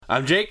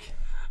I'm Jake.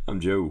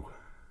 I'm Joe.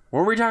 What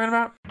were we talking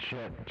about?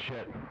 Shit.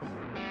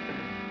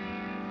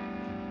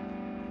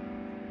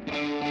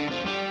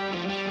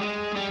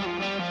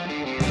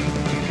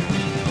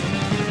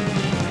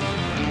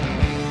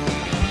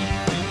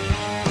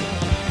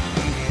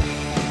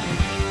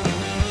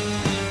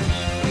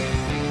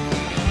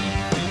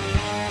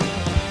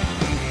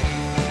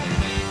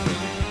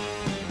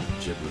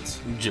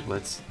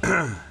 Giblets.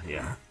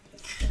 Yeah.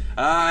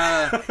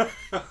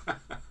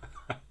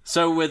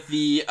 So with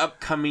the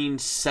upcoming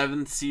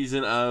 7th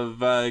season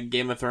of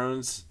Game of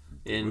Thrones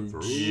in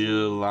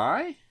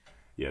July?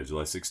 Yeah,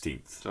 July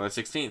 16th. July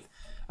 16th.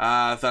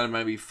 I thought it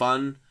might be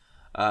fun.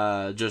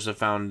 Joseph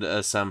found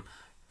some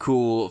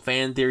cool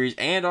fan theories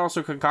and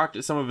also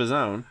concocted some of his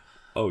own.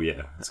 Oh,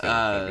 yeah. It's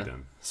gotta be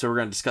done. So we're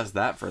going to discuss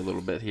that for a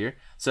little bit here.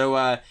 So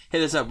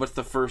hit us up. What's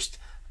the first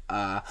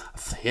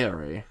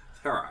theory?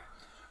 All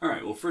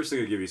right. Well, first I'm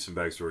gonna give you some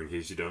backstory in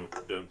case you don't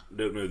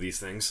know these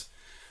things.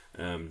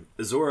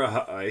 Azor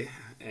Ahai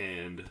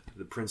and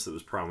the Prince That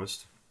Was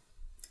Promised,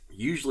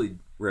 usually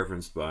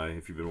referenced by,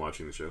 if you've been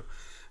watching the show,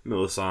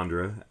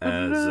 Melisandre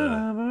as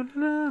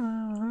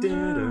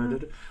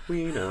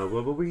we know.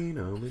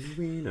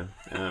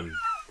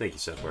 Thank you,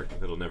 South Park.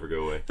 That'll never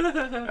go away.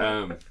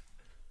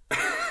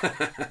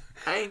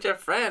 I ain't your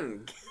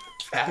friend,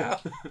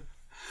 pal.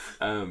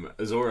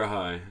 Azor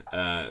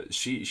Ahai,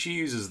 she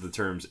uses the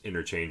terms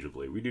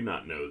interchangeably. We do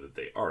not know that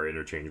they are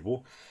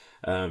interchangeable.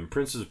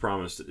 Prince's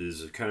Promised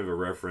is kind of a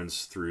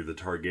reference through the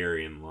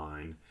Targaryen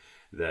line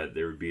that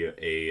there would be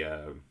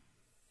a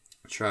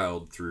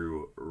child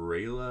through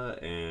Rhaella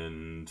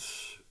and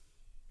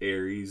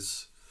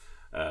Aerys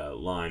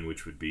line,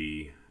 which would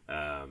be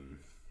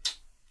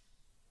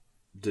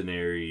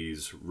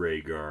Daenerys,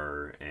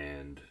 Rhaegar,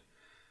 and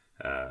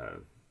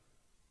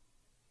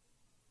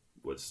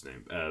what's his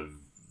name?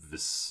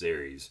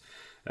 Viserys.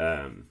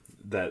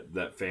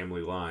 That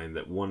family line,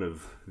 that one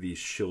of these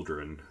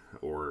children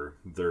or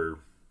their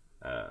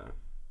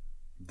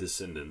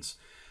descendants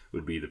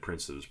would be the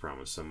Prince That Was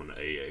Promised, someone,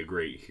 a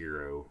great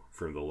hero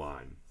from the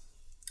line.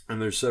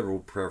 And there's several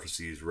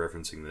prophecies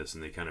referencing this,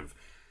 and they kind of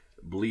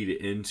bleed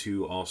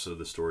into also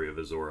the story of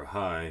Azor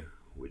Ahai,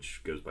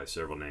 which goes by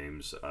several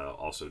names,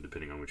 also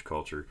depending on which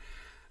culture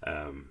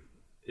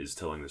is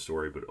telling the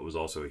story, but it was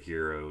also a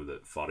hero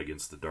that fought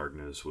against the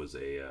darkness, was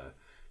a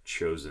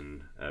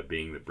chosen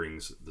being that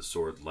brings the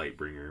sword,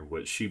 Lightbringer,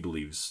 what she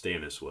believes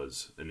Stannis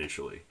was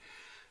initially.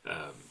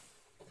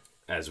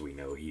 As we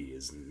know, he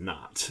is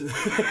not.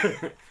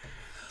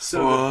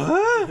 So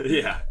what?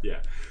 Yeah.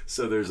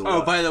 So there's a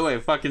lot. Oh, by the way,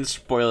 fucking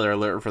spoiler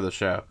alert for the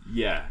show.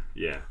 Yeah.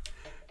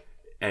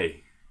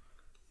 Hey,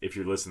 if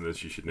you're listening to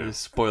this, you should know.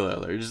 Spoiler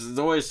alert. It's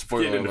always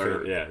spoiler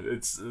alert. Yeah,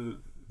 it's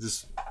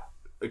just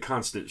a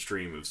constant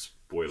stream of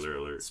spoiler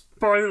alerts.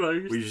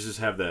 Spoilers. We just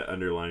have that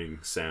underlining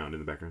sound in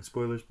the background.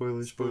 Spoilers.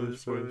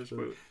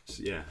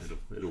 Yeah,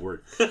 it'll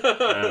work.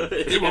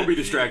 It won't be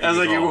distracting. I was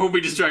like, it won't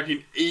be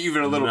distracting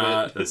even a little bit.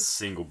 Not a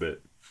single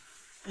bit.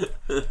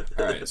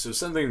 Alright, so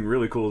something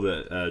really cool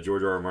that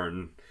George R. R.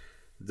 Martin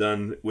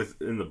done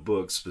within the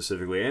book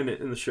specifically, and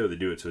in the show they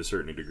do it to a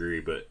certain degree,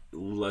 but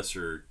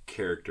lesser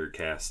character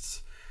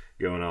casts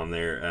going on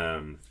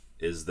there,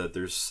 is that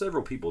there's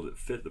several people that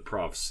fit the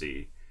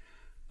prophecy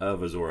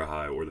of Azor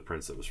Ahai, or the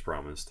Prince That Was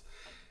Promised,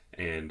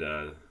 and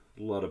a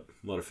lot of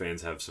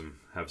fans have some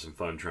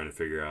fun trying to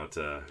figure out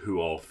who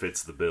all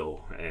fits the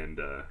bill,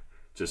 and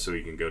just so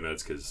he can go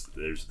nuts, because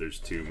there's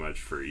too much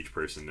for each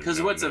person.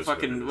 Because what's a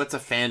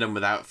fandom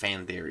without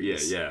fan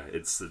theories? Yeah,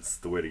 it's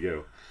the way to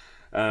go.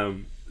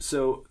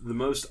 So the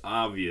most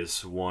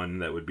obvious one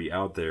that would be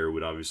out there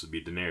would obviously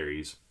be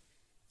Daenerys.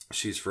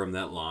 She's from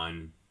that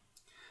line.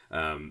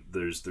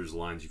 There's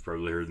lines you've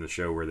probably heard in the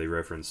show where they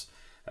reference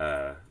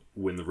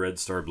when the Red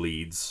Star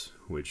bleeds,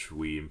 which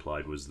we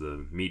implied was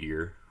the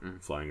meteor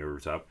flying over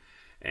top,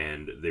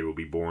 and they will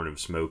be born of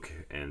smoke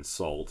and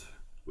salt,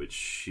 which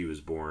she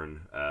was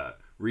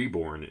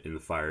reborn in the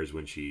fires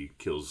when she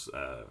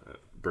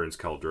burns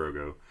Khal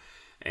Drogo,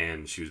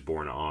 and she was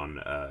born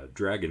on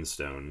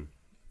Dragonstone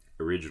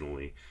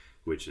originally,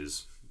 which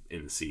is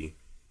in the sea,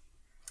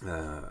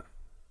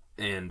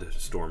 and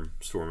storm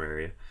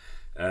area,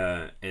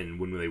 and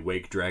when they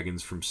wake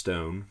dragons from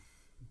stone,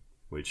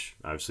 which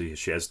obviously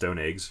she has stone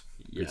eggs,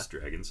 it's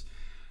dragons,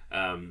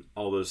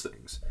 all those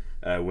things.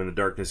 When the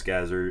darkness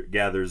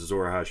gathers,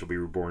 Azor Ahai shall be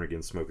reborn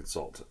against smoke and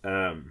salt.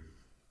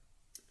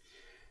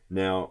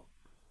 Now,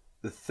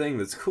 the thing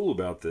that's cool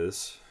about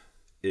this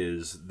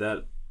is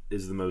that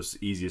is the most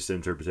easiest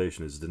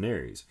interpretation is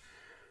Daenerys.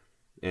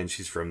 And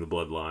she's from the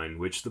bloodline,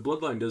 which the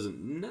bloodline doesn't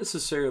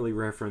necessarily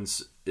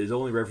reference. It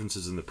only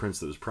references in the Prince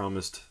That Was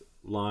Promised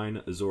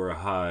line. Azor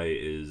Ahai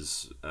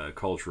is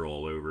cultural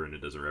all over, and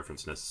it doesn't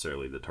reference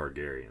necessarily the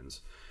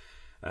Targaryens.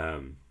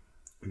 Now,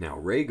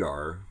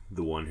 Rhaegar,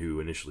 the one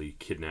who initially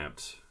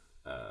kidnapped...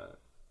 oh,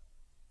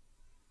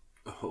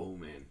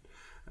 man.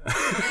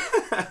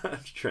 I'm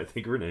trying to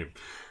think of her name.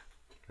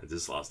 I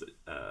just lost it.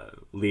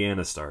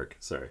 Lyanna Stark.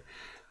 Sorry.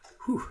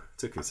 Whew.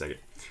 Took me a second.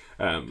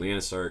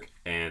 Lyanna Stark,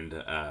 and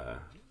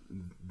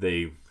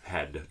they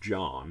had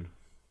Jon,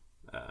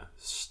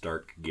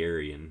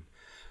 Starkgarian.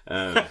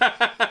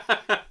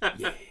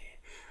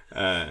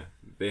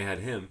 They had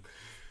him.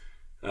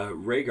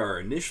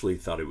 Rhaegar initially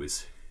thought it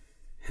was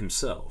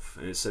himself,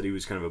 and it said he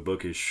was kind of a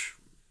bookish,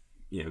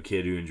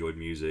 kid who enjoyed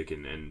music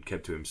and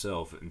kept to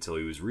himself until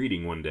he was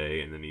reading one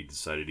day, and then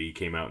he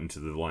came out into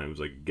the line and was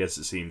like, "Guess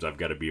it seems I've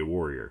got to be a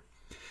warrior,"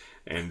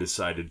 and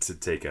decided to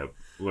take up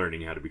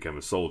learning how to become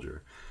a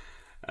soldier.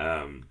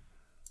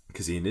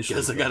 Because he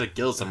initially I gotta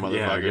kill some motherfuckers.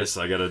 Yeah, I guess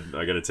I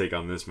gotta take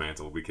on this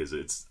mantle because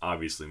it's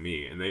obviously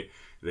me. And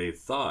they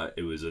thought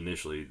it was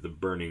initially the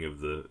burning of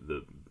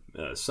the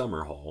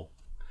summer hall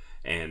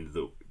and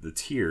the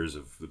tears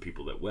of the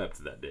people that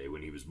wept that day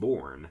when he was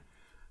born,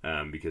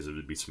 because it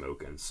would be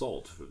smoke and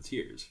salt for the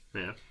tears.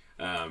 Yeah.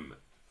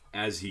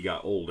 As he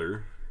got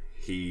older,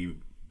 he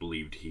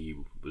believed he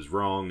was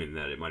wrong and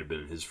that it might have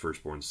been his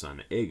firstborn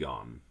son,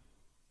 Aegon,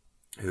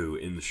 who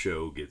in the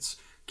show gets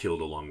killed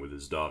along with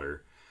his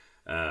daughter.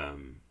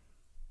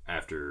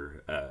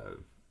 After the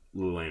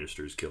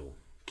Lannisters kill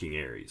King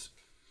Aerys,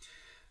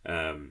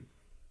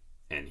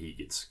 and he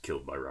gets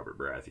killed by Robert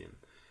Baratheon.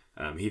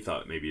 He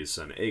thought maybe his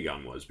son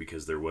Aegon was,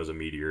 because there was a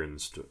meteor in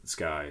the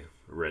sky,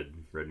 a red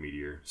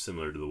meteor,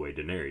 similar to the way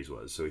Daenerys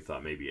was. So he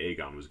thought maybe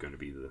Aegon was going to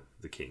be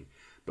the king.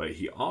 But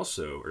he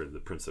also, or the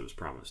prince that was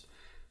promised,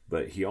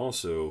 but he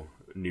also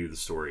knew the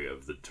story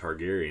of the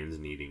Targaryens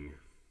needing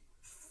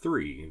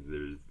 3.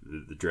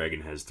 The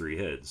dragon has 3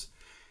 heads.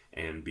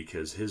 And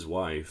because his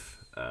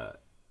wife,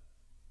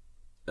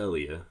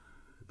 Elia,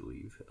 I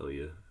believe,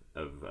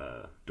 of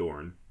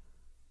Dorne,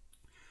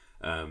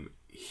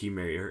 he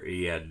married her.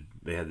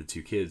 They had the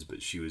 2 kids,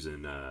 but she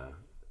wasn't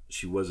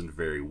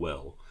very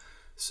well,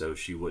 so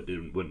she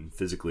wouldn't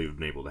physically have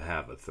been able to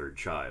have a 3rd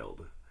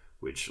child,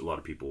 which a lot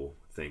of people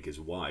think is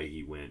why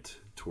he went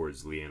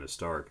towards Lyanna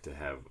Stark to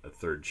have a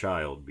 3rd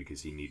child,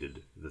 because he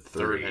needed the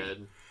 3rd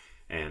head.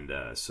 And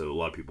so a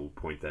lot of people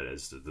point that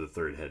as the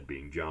 3rd head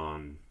being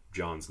Jon.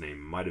 John's name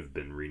might have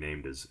been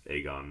renamed as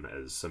Aegon,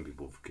 as some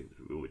people,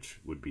 which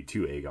would be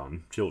 2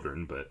 Aegon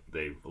children, but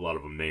a lot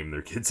of them name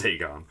their kids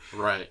Aegon.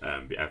 Right.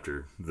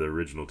 After the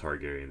original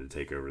Targaryen to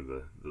take over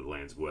the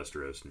lands of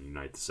Westeros and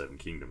unite the 7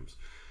 kingdoms.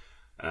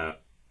 And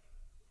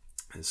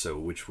so,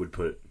 which would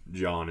put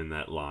Jon in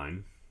that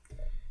line.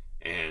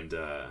 And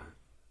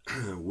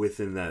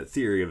within that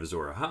theory of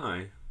Azor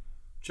Ahai,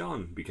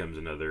 Jon becomes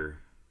another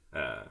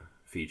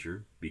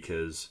feature,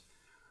 because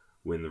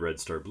when the Red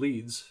Star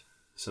bleeds,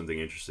 something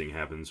interesting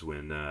happens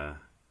when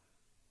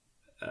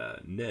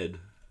Ned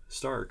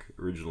Stark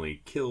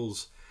originally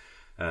kills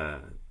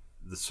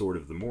the Sword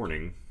of the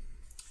Morning,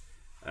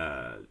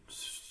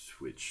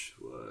 which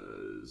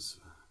was...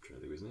 I'm trying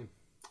to think of his name.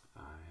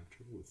 I have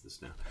trouble with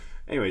this now.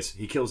 Anyways,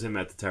 he kills him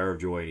at the Tower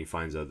of Joy, and he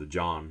finds out that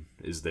Jon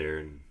is there,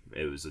 and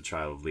it was a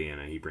child of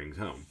Lyanna he brings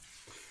home.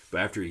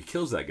 But after he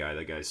kills that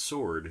guy's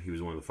sword, he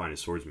was one of the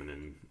finest swordsmen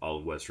in all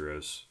of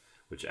Westeros,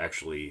 which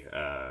actually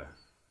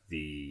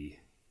the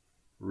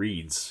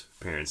Reed's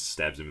parents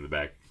stabs him in the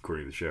back,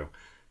 according to the show,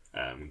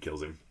 and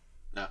kills him.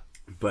 No.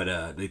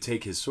 But they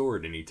take his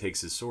sword, and he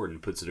takes his sword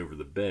and puts it over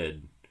the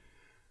bed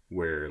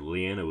where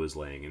Lyanna was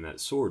laying, and that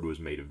sword was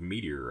made of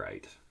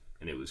meteorite,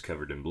 and it was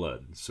covered in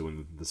blood. So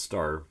when the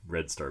star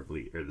bleeds,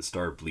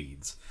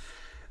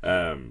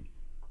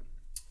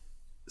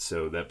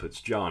 so that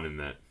puts Jon in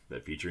that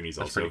feature, and he's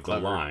also the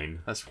line.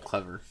 That's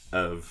clever.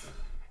 Of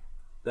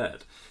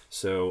that.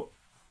 So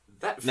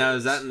now,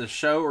 is that in the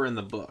show or in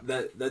the book?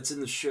 That's in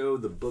the show.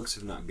 The books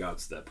have not got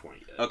to that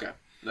point yet. Okay.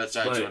 That's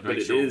but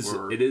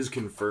it is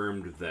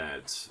confirmed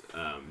that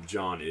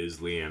Jon is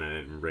Lyanna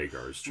and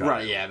Rhaegar's child.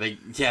 Right, yeah. They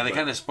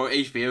kind of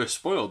HBO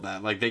spoiled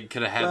that. Like, they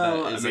could have had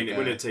that as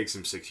when it takes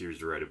them 6 years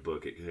to write a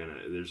book,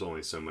 there's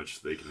only so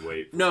much they can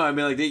wait for. No, I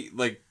mean,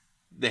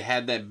 they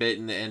had that bit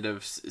in the end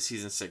of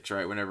season 6,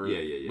 right? Whenever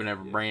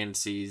Bran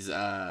sees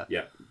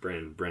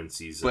Bran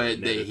sees. But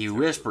he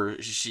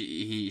whispers.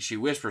 She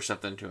whispers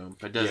something to him,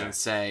 but doesn't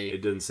say.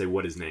 It doesn't say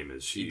what his name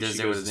is. She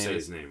doesn't say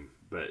his name.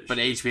 But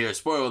HBO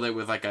spoiled it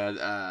with like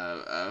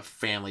a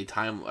family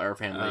time or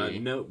family.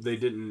 No, they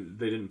didn't.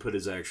 They didn't put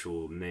his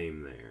actual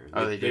name there.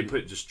 They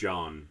put just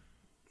Jon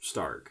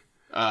Stark.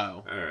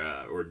 Oh,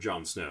 or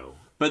Jon Snow.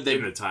 But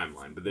in the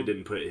timeline, but they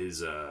didn't put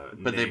his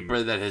but name. They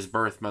put that his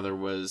birth mother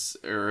was,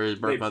 or his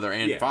birth mother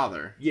and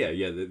father. Yeah.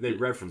 They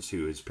referenced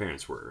who his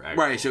parents were.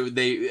 Actually. Right. So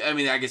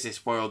I guess they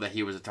spoiled that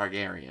he was a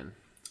Targaryen.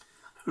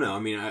 No, I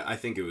mean, I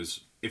think it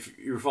was. If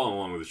you were following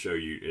along with the show,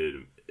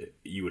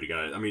 you would have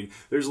got it. I mean,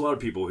 there's a lot of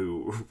people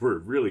who were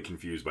really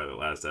confused by the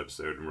last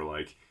episode and were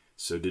like,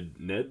 "So did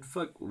Ned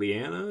fuck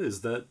Lyanna?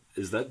 Is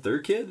that their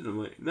kid?" And I'm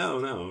like, "No,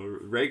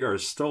 Rhaegar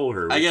stole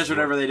her." I guess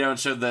whenever they don't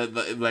show the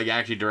like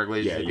actually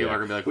directly, people are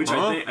gonna be like, which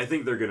I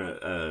think they're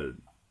gonna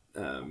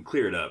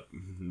clear it up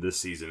this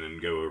season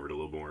and go over it a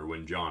little more.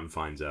 When Jon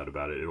finds out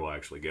about it, it'll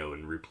actually go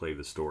and replay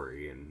the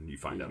story, and you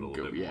find out a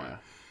little bit more.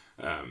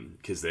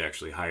 because they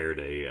actually hired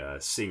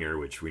a singer,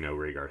 which we know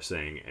Rhaegar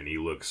sang, and he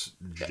looks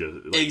just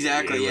like,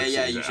 exactly.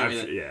 Yeah. You showed me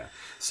that. Yeah.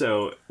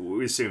 So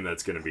we assume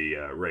that's going to be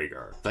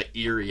Rhaegar. Like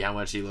eerie, how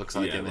much he looks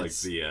like him. Like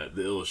the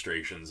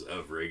illustrations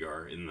of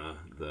Rhaegar in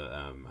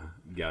the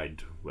guide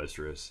to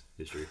Westeros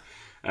history.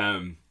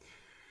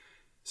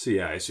 So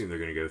yeah, I assume they're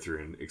going to go through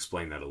and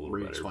explain that a little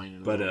better.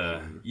 But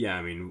yeah,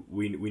 I mean,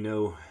 we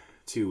know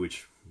too,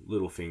 which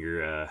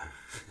Littlefinger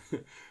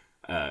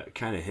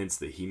kind of hints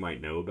that he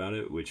might know about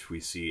it, which we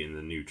see in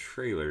the new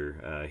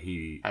trailer. I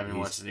haven't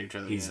watched the new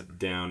trailer yet. He's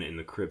down in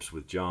the crypts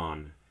with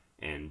Jon,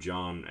 and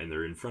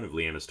they're in front of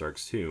Lyanna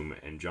Stark's tomb,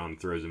 and Jon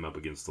throws him up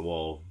against the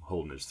wall,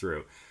 holding his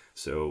throat.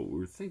 So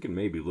we're thinking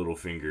maybe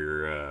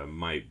Littlefinger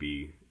might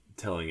be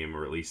telling him,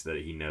 or at least that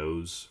he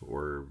knows,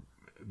 or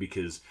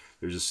because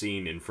there's a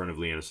scene in front of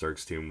Lyanna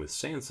Stark's tomb with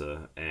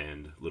Sansa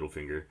and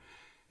Littlefinger,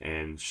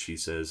 and she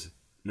says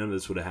none of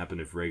this would have happened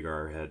if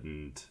Rhaegar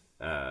hadn't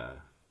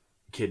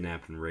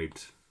kidnapped and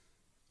raped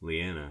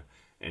Lyanna,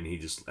 and he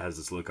just has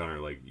this look on her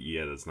like,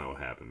 yeah, that's not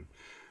what happened.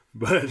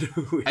 But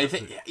I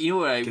think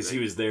because he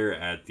was there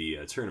at the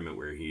tournament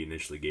where he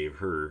initially gave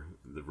her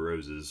the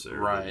roses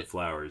or the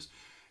flowers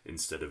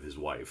instead of his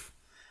wife.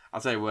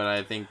 I'll tell you what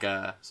I think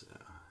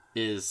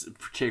is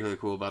particularly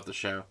cool about the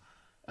show.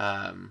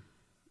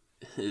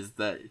 Is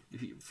that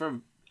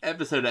from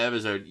episode to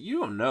episode, you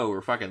don't know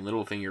where fucking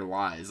Littlefinger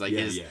lies. Like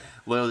his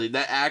loyalty.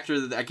 That actor,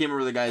 I can't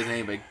remember the guy's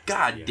name, but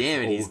god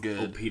damn it, he's good.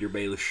 Old Peter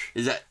Baelish.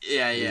 Is that?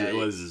 Yeah. It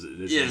was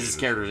his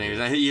character's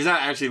name. He's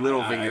not actually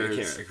Littlefinger. I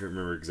can't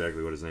remember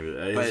exactly what his name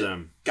is. But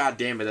god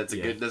damn it, that's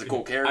a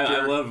cool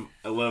character.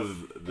 I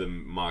love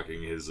them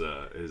mocking his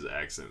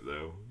accent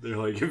though. They're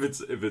like,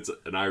 if it's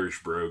an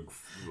Irish brogue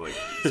like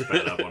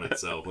sped up on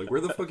itself, like, where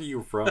the fuck are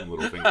you from,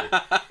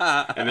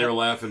 Littlefinger? And they were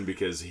laughing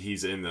because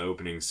he's in the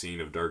opening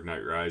scene of Dark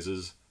Knight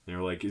Rises. And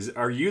they're like,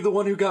 are you the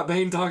one who got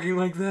Bane talking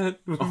like that?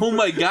 Oh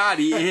my god,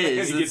 he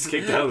is. And he gets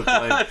kicked out of the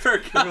plane. I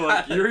forgot. They're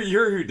like,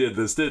 you're who did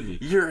this, didn't you?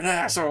 You're an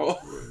asshole.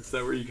 Is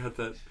that where you got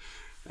that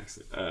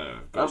accent?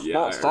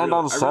 Stand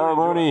on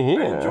ceremony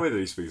here. I enjoy that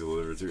he speaks a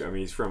little bit too. I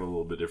mean, he's from a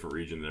little bit different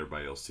region than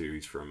everybody else too.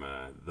 He's from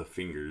the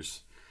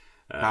Fingers.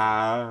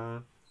 Yeah.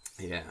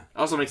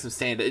 Also makes him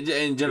stand.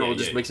 In general,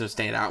 just makes him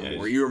stand out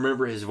more. You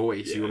remember his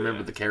voice. You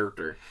remember the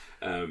character.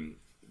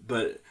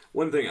 But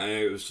one thing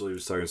I actually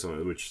was talking to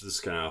someone, which this is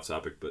kind of off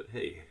topic, but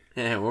hey.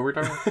 Yeah, what were we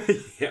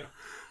talking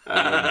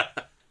about?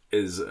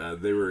 Is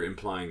they were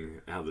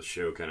implying how the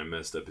show kind of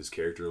messed up his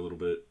character a little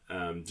bit.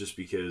 Just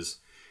because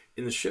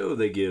in the show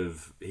he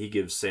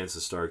gives Sansa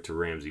Stark to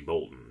Ramsay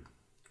Bolton,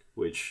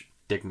 which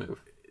dick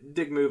move,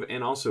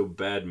 and also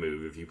bad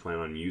move if you plan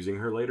on using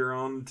her later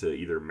on to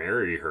either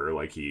marry her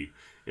like he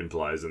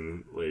implies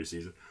in the later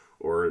season,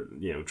 or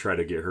try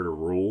to get her to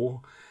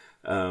rule.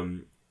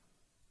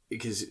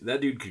 Because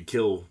that dude could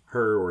kill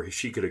her, or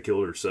she could have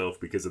killed herself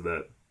because of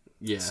that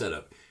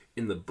setup.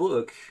 In the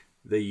book,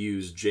 they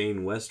use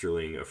Jane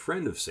Westerling, a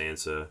friend of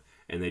Sansa,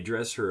 and they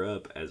dress her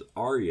up as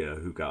Arya,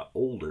 who got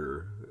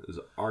older.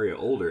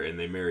 And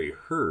they marry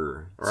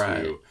her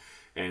too.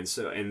 And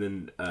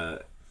then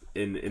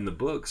in the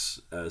books,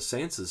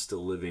 Sansa's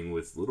still living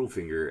with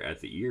Littlefinger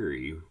at the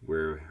Eyrie,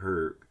 where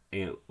her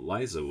Aunt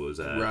Lysa was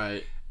at.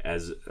 Right.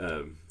 As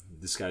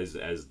disguised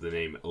as the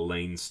name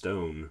Elaine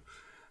Stone,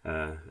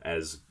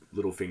 as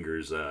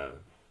Littlefinger's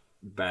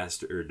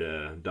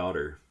bastard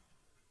daughter,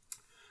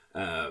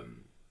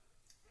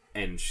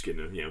 and she's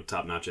getting a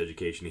top-notch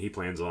education.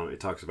 It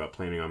talks about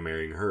planning on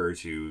marrying her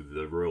to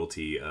the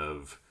royalty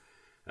of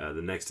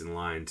the next in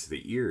line to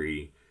the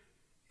Eyrie,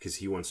 because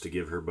he wants to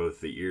give her both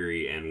the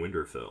Eyrie and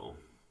Winterfell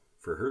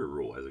for her to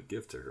rule as a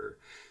gift to her.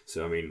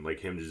 So I mean,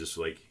 like, him to just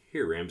like,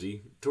 here,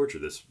 Ramsay, torture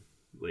this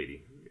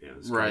lady.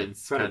 It's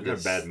kind of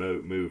a bad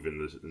move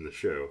in the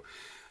show.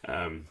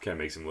 Kind of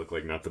makes him look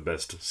like not the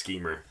best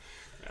schemer.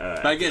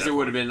 But I guess it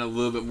would have been a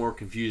little bit more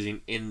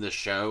confusing in the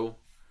show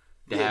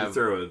to have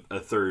throw a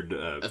third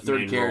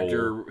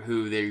character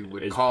who they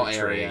would call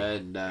Arya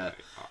and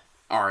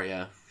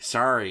Arya.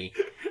 Sorry,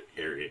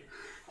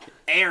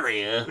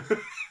 Arya.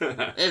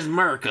 It's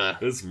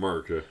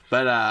Merca.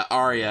 But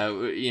Arya,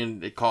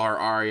 they call her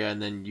Arya,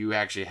 and then you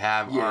actually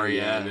have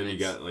Arya, and then you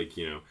got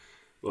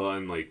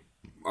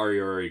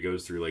Arya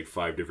goes through like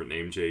 5 different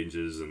name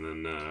changes, and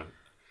then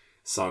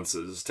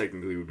Sansa's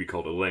technically would be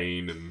called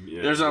Elaine, and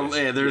there's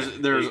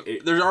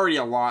already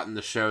a lot in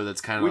the show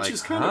that's kind of which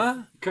is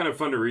kind of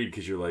fun to read,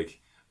 because you're like,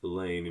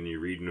 Elaine, and you're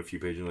reading a few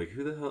pages, and you're like,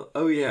 who the hell?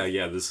 Oh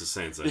yeah, this is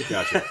Sansa.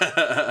 Gotcha.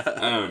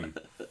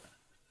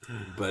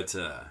 But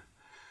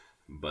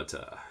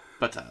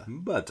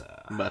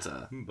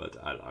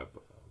I like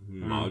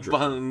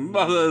Margarine.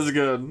 Butter is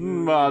good.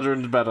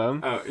 Margarine's better.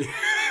 Oh.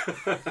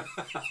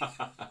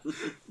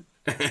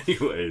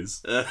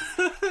 Anyways.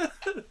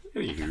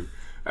 Anywho.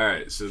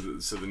 Alright, so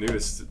the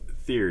newest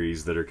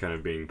theories that are kind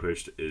of being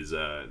pushed is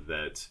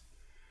that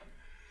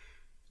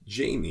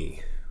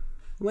Jaime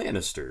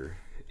Lannister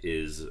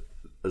is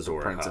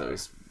Azor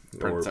Ahai.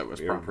 Prince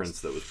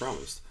that was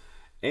promised.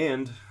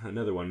 And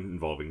another one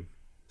involving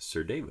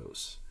Sir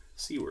Davos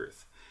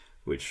Seaworth,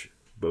 which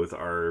Both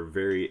are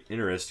very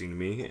interesting to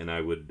me, and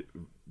I would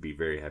be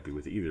very happy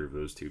with either of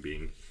those two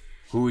being.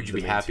 Who would you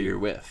be happier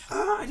with?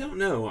 I don't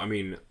know. I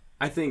mean,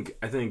 I think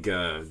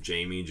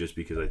Jaime, just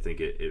because I think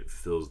it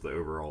fills the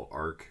overall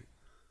arc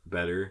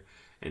better,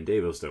 and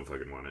Davos don't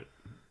fucking want it.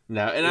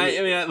 No, and I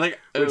mean, like,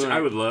 which I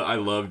would love. I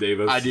love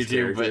Davos. I do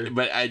too,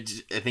 but I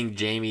think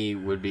Jaime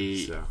would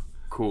be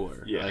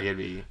cooler. Yeah. Like, it'd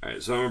be. All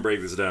right, so I'm gonna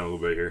break this down a little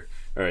bit here.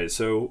 All right,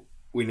 so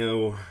we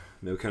know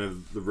kind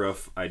of the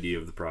rough idea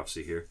of the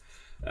prophecy here.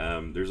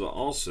 There's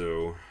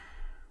also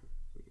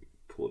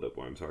pull it up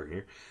while I'm talking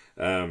here.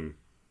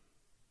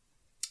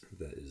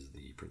 That is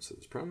the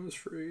Princess Promise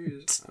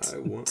phrase. I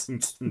want,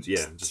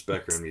 yeah, just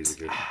background music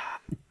here.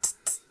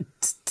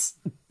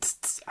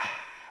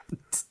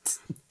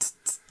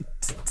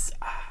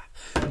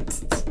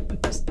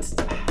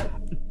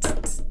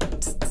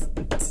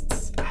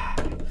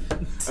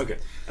 Okay.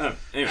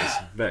 Anyways,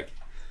 back.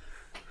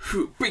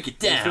 Break it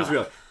down. It's supposed to be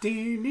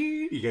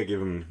like, you gotta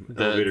give him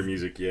elevator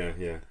music.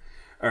 Yeah.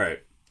 All right.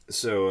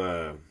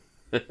 So,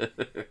 I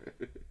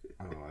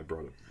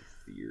brought up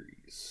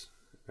theories.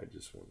 I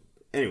just want.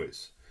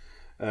 Anyways,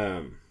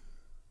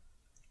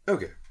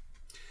 okay.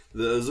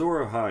 The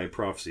Azor Ahai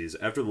prophecies: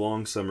 after the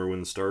long summer, when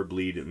the star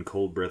bleed and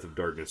cold breath of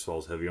darkness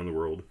falls heavy on the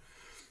world,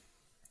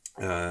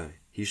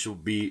 he shall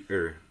be,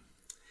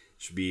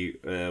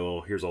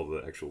 well, here's all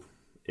the actual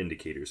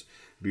indicators.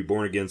 Be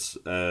born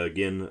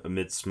again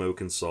amidst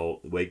smoke and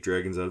salt, wake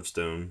dragons out of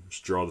stone,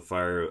 draw the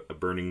fire a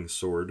burning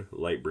sword,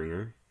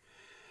 Lightbringer.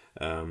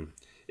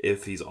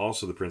 If he's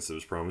also the prince that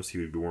was promised, he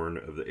would be born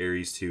of the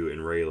Ares too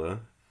and Rayla,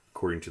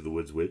 according to the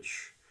Woods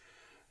Witch.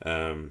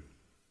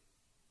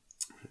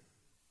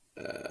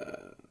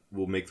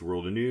 Will make the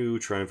world anew,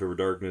 triumph over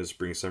darkness,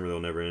 bring summer that will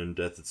never end,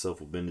 death itself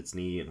will bend its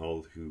knee, and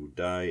all who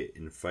die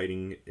in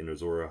fighting in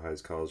Azor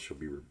Ahai's cause shall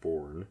be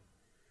reborn.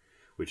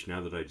 Which,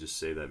 now that I just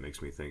say that, makes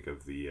me think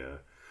of the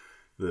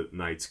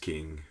Night's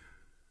King,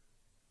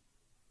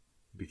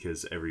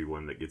 because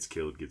everyone that gets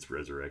killed gets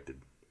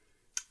resurrected.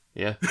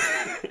 Yeah.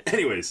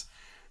 Anyways,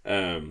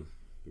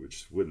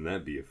 which wouldn't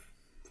that be a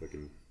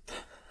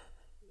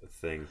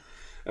thing?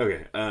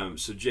 Okay,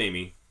 so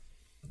Jaime,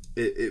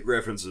 it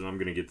references, and I'm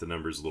going to get the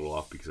numbers a little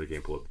off because I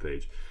can't pull up the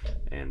page,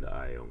 and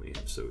I only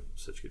have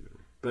such good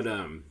memory. But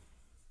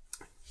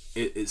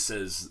it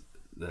says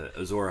that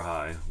Azor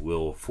Ahai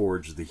will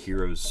forge the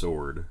hero's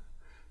sword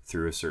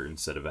through a certain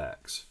set of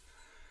acts.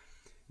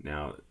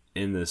 Now,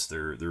 in this,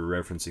 they're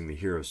referencing the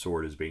hero's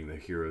sword as being the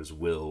hero's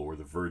will, or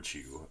the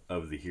virtue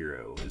of the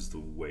hero, is the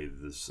way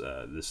this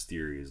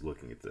theory is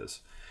looking at this.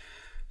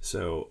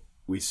 So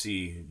we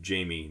see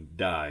Jaime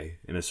die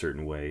in a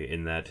certain way,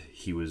 in that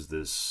he was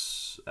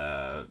this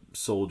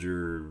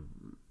soldier,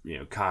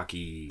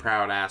 cocky,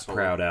 proud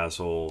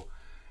asshole,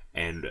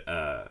 and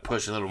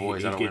pushing little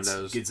boys out of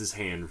windows. Gets his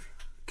hand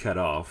cut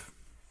off,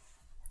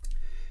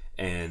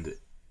 and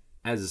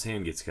as his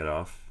hand gets cut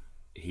off,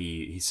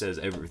 he says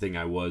everything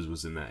I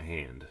was in that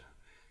hand,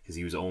 because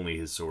he was only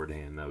his sword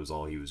hand. That was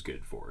all he was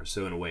good for.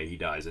 So in a way, he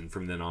dies, and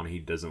from then on, he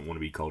doesn't want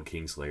to be called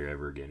Kingslayer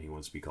ever again. He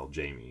wants to be called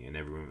Jaime. And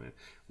everyone,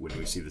 when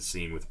we see the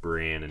scene with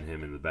Bran and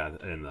him in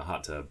the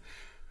hot tub,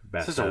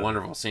 this is a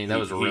wonderful scene. That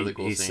was a really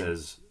cool scene. He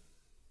says,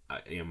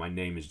 "My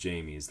name is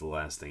Jaime." Is the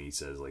last thing he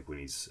says, like when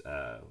he's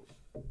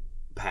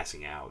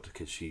passing out,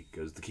 because she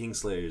goes, "The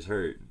Kingslayer is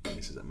hurt." And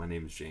he says, "My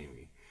name is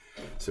Jaime."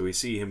 So we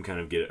see him kind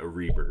of get a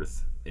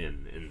rebirth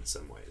in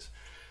some ways.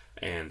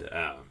 And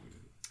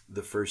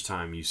the first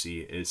time you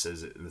see it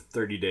says in the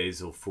 30 days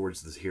he'll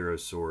forge the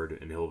hero's sword,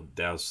 and he'll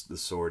douse the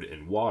sword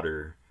in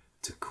water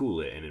to cool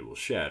it, and it will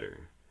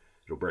shatter.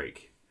 It'll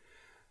break.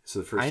 So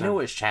the first I know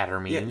what shatter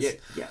means.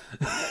 Yeah.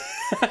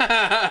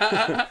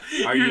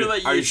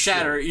 you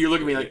shatter. You're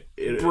looking at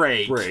me like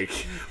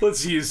break.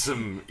 Let's use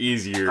some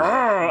easier. Oh,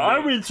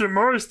 I'm in some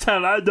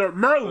Morristown. I don't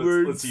know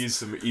words. Let's use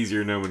some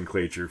easier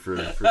nomenclature for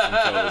some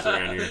fellas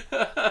around here.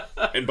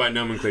 And by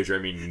nomenclature, I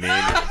mean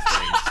naming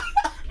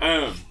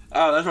things.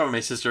 Oh, that's why my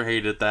sister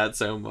hated that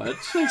so much.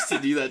 I used to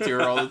do that to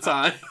her all the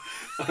time.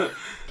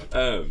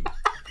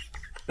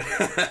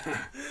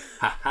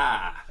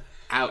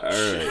 Ouch. All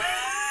right.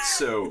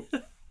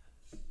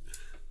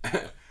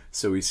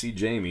 So we see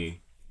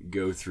Jaime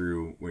go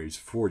through where he's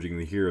forging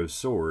the hero's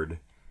sword.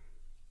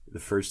 The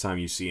first time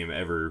you see him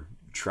ever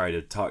try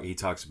to talk, he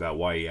talks about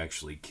why he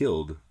actually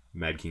killed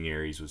Mad King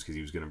Ares was because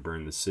he was going to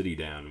burn the city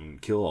down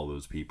and kill all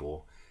those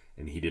people,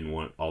 and he didn't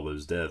want all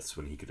those deaths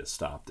when he could have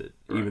stopped it.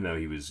 Right. Even though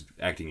he was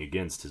acting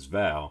against his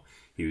vow,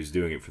 he was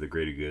doing it for the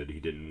greater good. He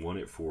didn't want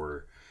it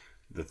for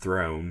the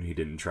throne. He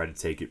didn't try to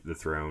take the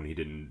throne. He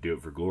didn't do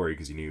it for glory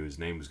because he knew his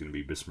name was going to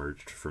be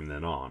besmirched from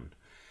then on.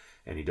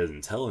 And he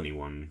doesn't tell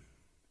anyone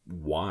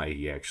why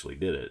he actually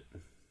did it.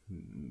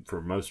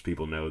 For most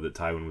people know that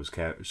Tywin was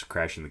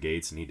crashing the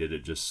gates, and he did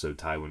it just so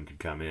Tywin could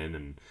come in,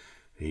 and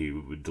he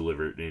would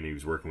deliver it, and he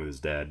was working with his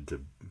dad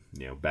to,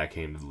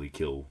 backhandedly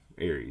kill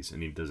Ares,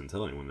 and he doesn't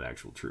tell anyone the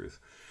actual truth.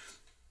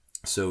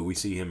 So we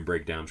see him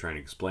break down trying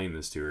to explain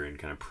this to her and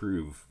kind of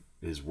prove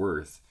his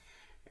worth,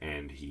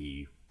 and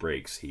he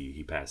breaks.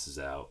 He passes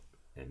out,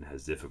 and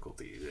has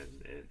difficulty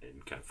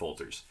and kind of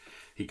falters.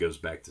 He goes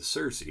back to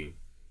Cersei,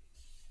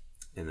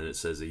 and then it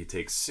says that he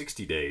takes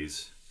 60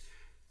 days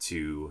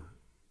to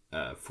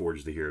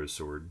forge the hero's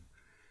sword,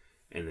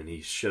 and then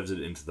he shoves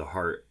it into the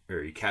heart,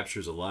 or he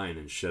captures a lion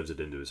and shoves it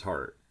into his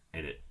heart,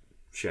 and it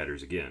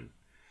shatters again.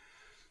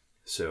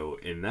 So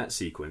in that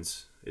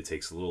sequence, it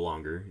takes a little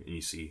longer, and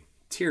you see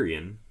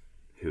Tyrion,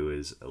 who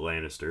is a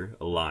Lannister,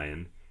 a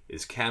lion,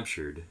 is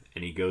captured,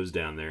 and he goes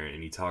down there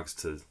and he talks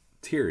to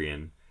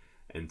Tyrion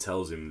and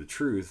tells him the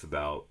truth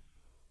about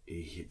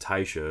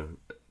Tysha,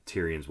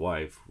 Tyrion's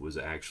wife, was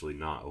actually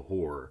not a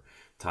whore.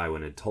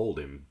 Tywin had told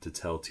him to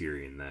tell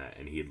Tyrion that,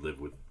 and he had lived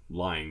with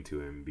lying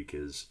to him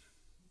because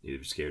he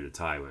was scared of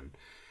Tywin.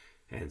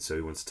 And so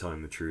he wants to tell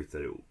him the truth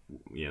that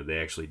they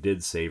actually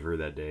did save her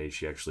that day.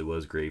 She actually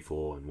was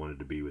grateful and wanted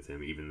to be with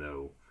him, even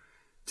though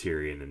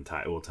Tyrion and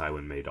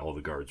Tywin made all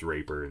the guards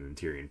rape her, and then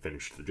Tyrion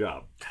finished the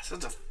job. That's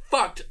such a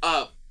fucked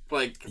up,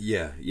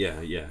 Yeah.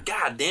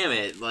 God damn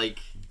it,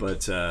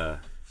 But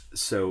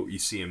so you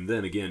see him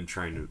then again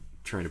trying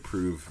to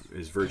prove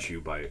his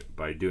virtue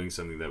by doing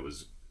something that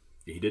was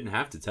he didn't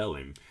have to tell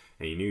him,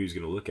 and he knew he was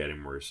going to look at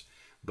him worse.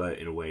 But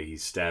in a way,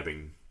 he's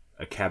stabbing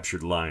a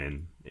captured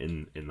lion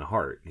in the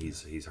heart.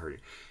 He's hurting,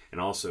 and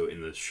also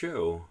in the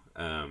show,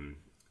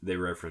 they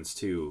reference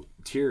too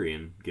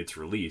Tyrion gets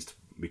released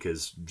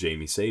because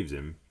Jaime saves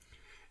him,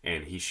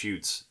 and he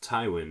shoots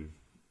Tywin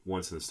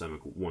once in the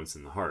stomach, once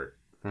in the heart.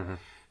 Mm-hmm.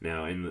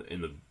 Now, in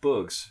the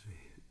books,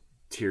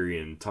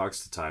 Tyrion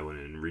talks to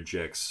Tywin and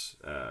rejects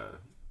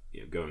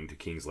going to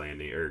King's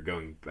Landing, or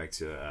going back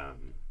to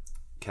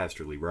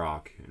Casterly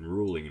Rock and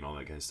ruling and all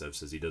that kind of stuff.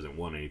 Says he doesn't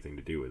want anything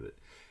to do with it,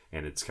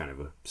 and it's kind of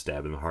a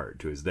stab in the heart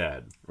to his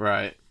dad.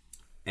 Right.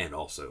 And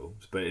also,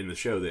 but in the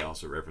show they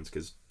also reference,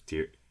 because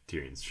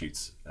Tyrion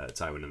shoots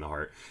Tywin in the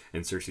heart,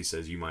 and Cersei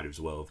says you might as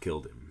well have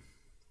killed him.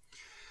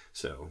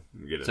 So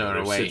you get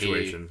another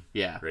situation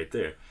right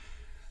there.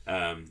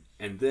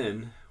 And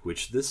then,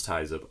 which this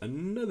ties up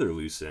another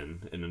loose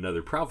end and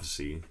another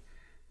prophecy,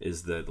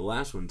 is that the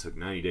last one took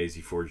 90 days.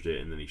 He forged it,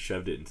 and then he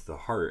shoved it into the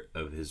heart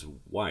of his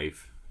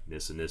wife.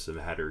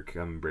 Nissa had her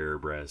come bare her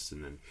breast,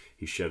 and then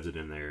he shoves it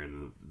in there,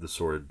 and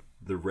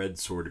the red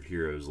sword of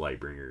heroes,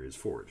 Lightbringer, is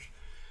forged.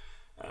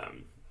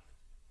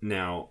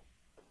 Now,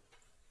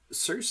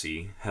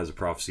 Cersei has a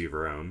prophecy of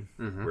her own,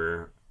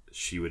 where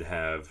she would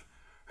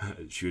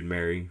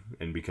marry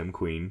and become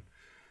queen.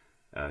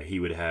 He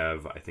would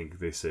have, I think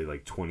they say,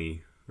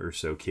 20 or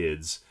so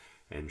kids,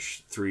 and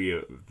 3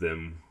 of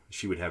them,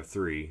 she would have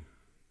 3,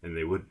 and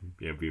they would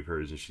be of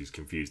hers, and she's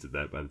confused at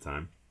that by the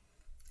time.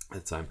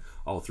 At the time,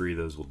 all 3 of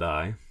those will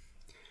die.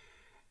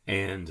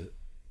 And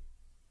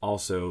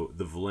also,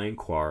 the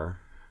Valancourt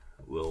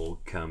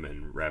will come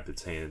and wrap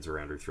its hands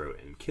around her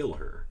throat and kill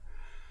her.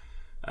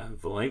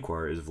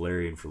 Valancourt is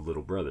Valyrian for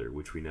little brother,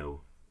 which we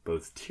know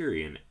both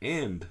Tyrion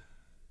and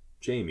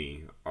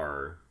Jaime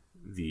are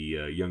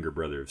the younger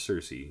brother of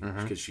Cersei,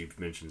 because she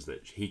mentions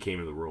that he came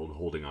into the world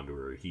holding onto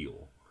her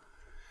heel.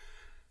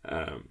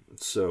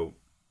 So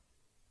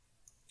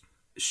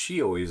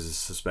she always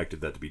suspected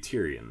that to be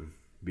Tyrion,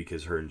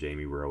 because her and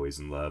Jaime were always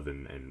in love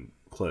and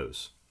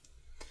close.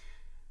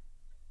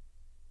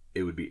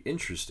 It would be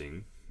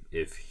interesting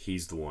if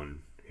he's the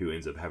one who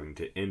ends up having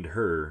to end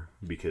her,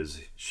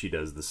 because she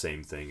does the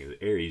same thing as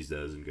Ares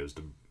does and goes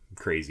to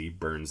crazy,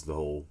 burns the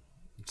whole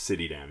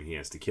city down, and he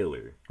has to kill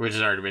her. Which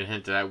has already been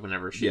hinted at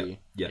whenever she...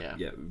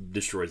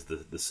 destroys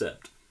the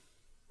sept.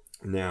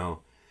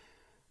 Now,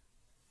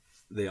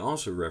 they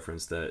also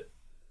reference that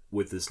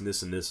with this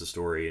Nissa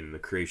story and the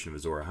creation of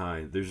Azor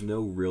Ahai, there's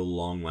no real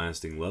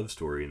long-lasting love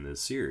story in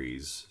this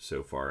series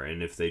so far.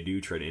 And if they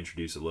do try to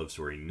introduce a love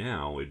story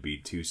now, it'd be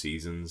 2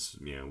 seasons,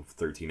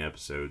 13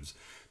 episodes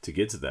to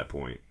get to that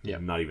point. Yeah.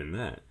 Not even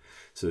that.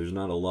 So there's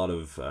not a lot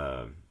of,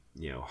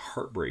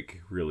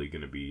 heartbreak really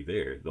going to be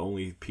there. The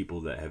only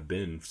people that have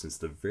been, since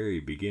the very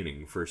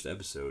beginning, first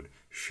episode,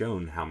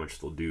 shown how much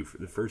they'll do. For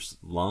the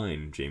first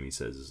line, Jaime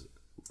says, is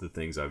the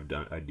things I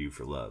do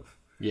for love.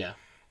 Yeah.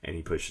 And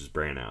he pushes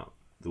Bran out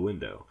the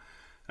window,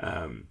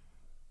 and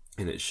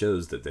it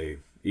shows that they,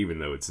 even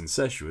though it's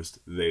incestuous,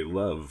 they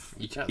love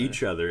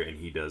each other, and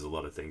he does a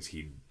lot of things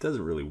he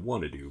doesn't really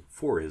want to do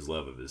for his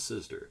love of his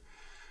sister.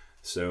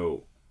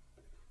 So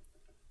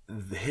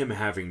him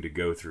having to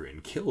go through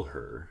and kill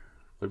her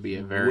would be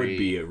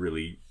a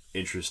really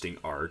interesting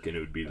arc, and it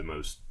would be the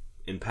most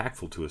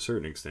impactful to a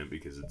certain extent,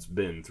 because it's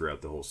been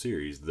throughout the whole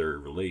series their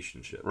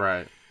relationship.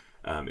 Right.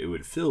 It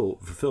would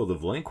fulfill the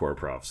Valancourt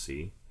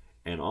prophecy,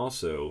 and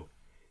also,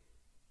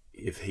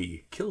 if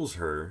he kills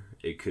her,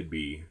 it could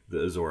be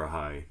the Azor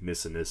Ahai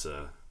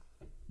Nissa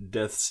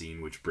death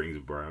scene, which brings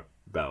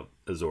about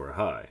Azor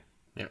Ahai.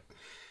 Yep.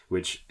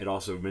 Which it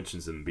also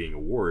mentions him being a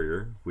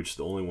warrior, which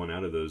the only one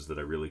out of those that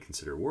I really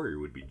consider a warrior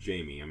would be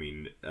Jaime. I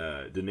mean,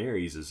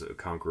 Daenerys is a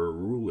conqueror,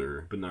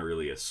 ruler, but not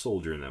really a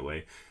soldier in that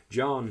way.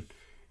 Jon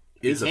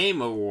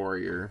became a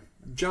warrior.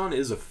 Jon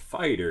is a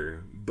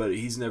fighter, but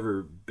he's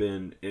never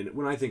been... And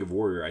when I think of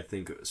warrior, I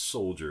think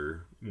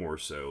soldier more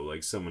so.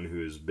 Like someone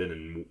who has been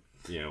in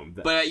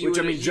But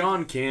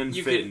John can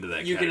fit into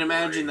that. You can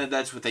imagine that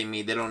that's what they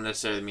mean. They don't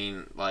necessarily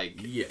mean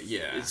like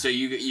yeah. So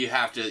you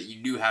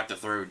do have to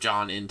throw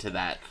John into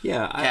that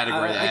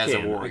category as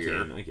a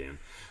warrior. I can.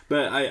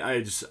 But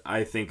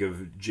I think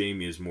of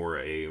Jamie as more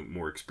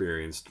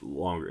experienced,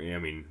 longer. I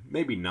mean,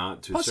 maybe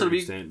not to a certain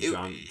extent.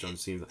 John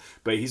Cena,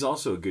 but he's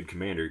also a good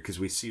commander because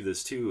we see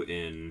this too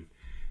in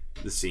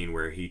the scene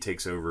where he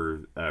takes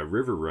over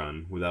River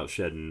Run without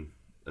shedding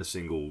a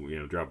single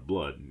drop of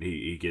blood.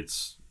 He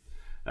gets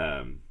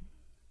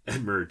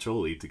Admiral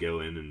Tully to go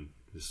in and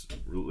just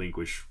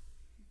relinquish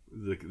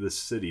the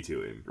city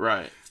to him.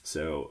 Right.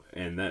 So,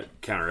 and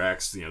that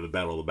counteracts the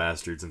Battle of the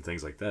Bastards and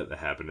things like that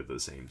happened at the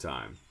same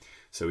time.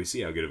 So we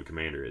see how good of a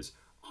commander is.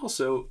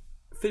 Also,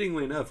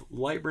 fittingly enough,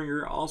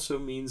 Lightbringer also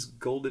means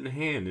golden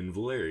hand in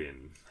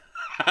Valerian.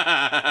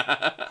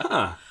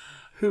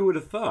 Who would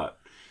have thought?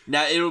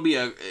 Now it'll be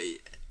in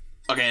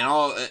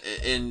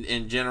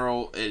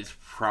general, it's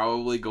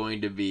probably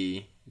going to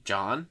be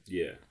John.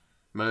 Yeah.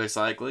 Most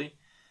likely.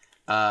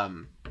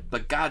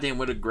 But goddamn,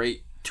 what a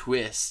great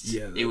twist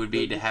it would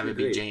be to have it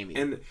be Jamie.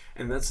 And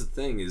that's the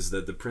thing, is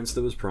that the Prince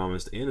That Was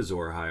Promised and Azor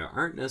Ahai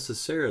aren't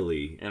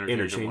necessarily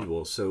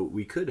interchangeable. So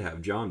we could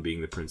have John being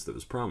the Prince That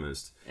Was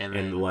Promised and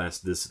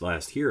this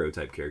last hero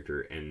type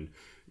character, and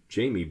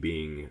Jamie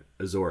being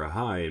Azor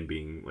Ahai and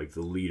being like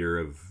the leader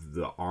of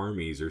the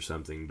armies or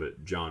something,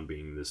 but John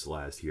being this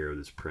last hero,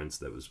 this prince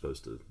that was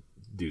supposed to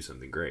do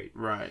something great.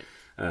 Right.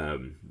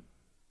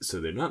 So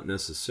they're not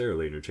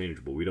necessarily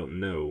interchangeable. We don't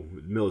know.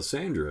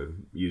 Melisandre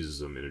uses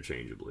them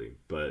interchangeably,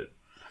 but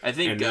I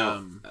think.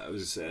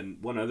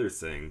 And one other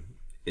thing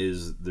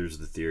is there's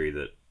the theory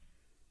that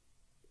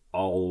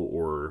all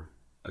or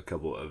a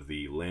couple of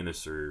the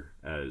Lannister,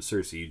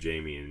 Cersei,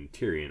 Jaime, and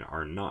Tyrion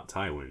are not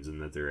Tywins,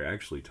 and that they're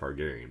actually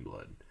Targaryen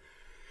blood,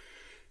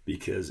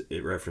 because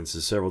it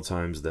references several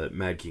times that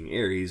Mad King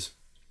Aerys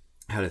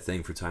had a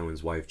thing for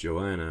Tywin's wife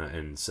Joanna,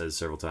 and says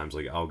several times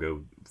like, I'll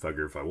go fuck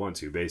her if I want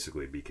to,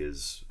 basically,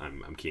 because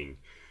I'm king.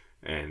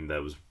 And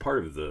that was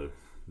part of the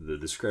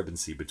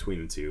discrepancy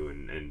between the two,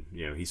 and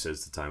he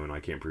says to Tywin, I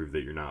can't prove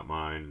that you're not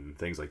mine, and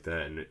things like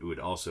that. And it would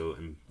also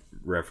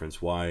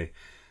reference why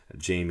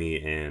Jaime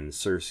and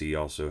Cersei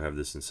also have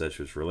this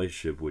incestuous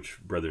relationship,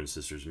 which brother and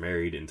sisters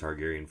married in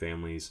Targaryen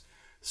families.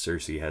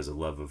 Cersei has a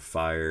love of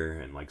fire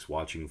and likes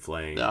watching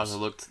flames. They also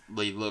look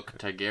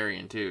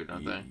Targaryen too,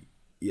 don't they?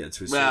 Yeah,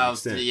 to a certain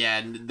extent.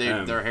 Yeah,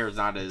 their hair is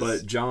not as...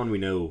 But John, we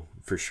know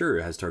for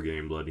sure, has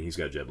Targaryen blood, and he's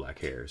got jet black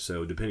hair.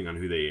 So depending on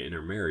who they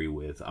intermarry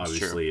with,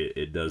 obviously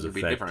it does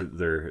affect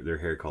their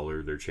hair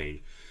color, their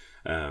change.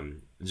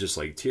 Just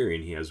like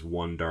Tyrion, he has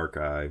one dark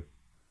eye,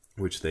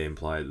 which they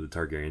imply that the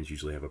Targaryens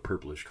usually have a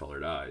purplish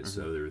colored eyes.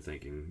 Mm-hmm. So they were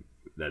thinking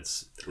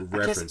that's a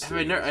reference.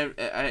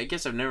 I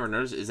guess I've never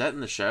noticed. Is that in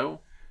the show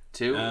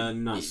too?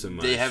 Not so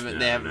much. They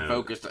haven't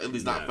focused, at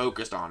least not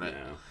focused on it.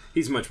 No.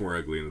 He's much more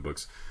ugly in the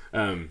books.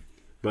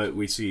 But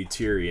we see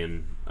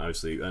Tyrion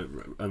obviously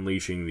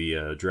unleashing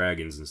the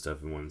dragons and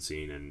stuff in one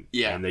scene,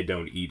 and they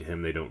don't eat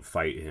him, they don't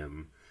fight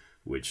him,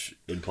 which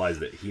implies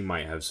that he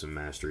might have some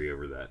mastery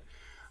over that.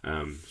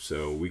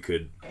 So we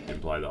could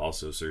imply that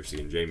also Cersei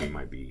and Jaime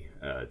might be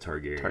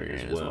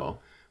Targaryen as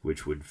well,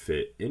 which would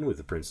fit in with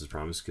the Prince's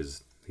Promise,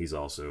 because he's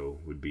also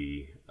would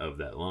be of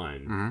that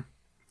line. Mm-hmm.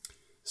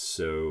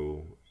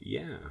 So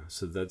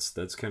so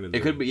that's kind of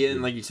it could be,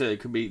 and like you said, it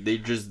could be they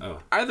just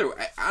either.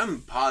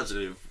 I'm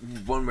positive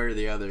one way or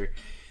the other.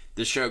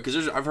 The show,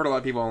 because I've heard a lot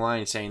of people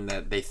online saying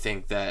that they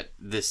think that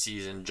this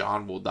season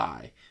John will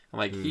die. I'm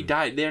like, he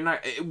died. They're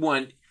not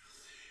one.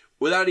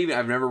 Without even,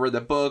 I've never read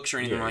the books or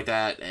anything like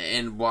that,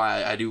 and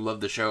why I do love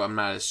the show, I'm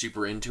not as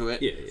super into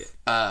it.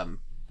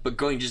 But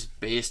going just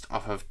based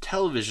off of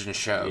television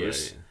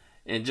shows,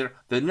 in general,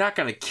 they're not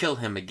going to kill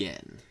him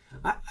again.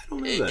 I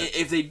don't know that.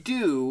 If they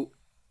do,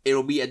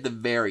 it'll be at the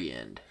very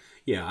end.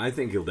 Yeah, I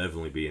think he'll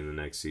definitely be in the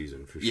next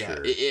season for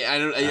sure. I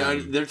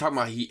don't. They're talking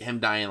about him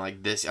dying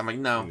like this. I'm like,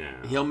 no.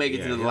 He'll make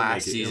it to the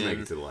last season. He'll make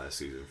it to the last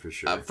season for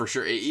sure. For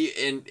sure.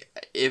 And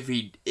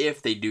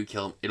if they do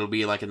kill him, it'll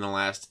be like in the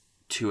last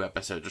 2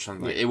 episodes or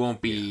something. It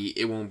won't be.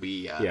 It won't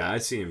be. I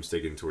see him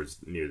sticking towards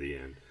near the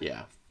end.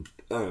 Yeah.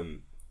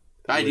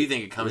 I do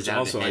think it comes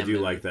down to him. I do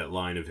like that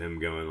line of him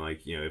going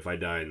like, if I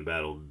die in the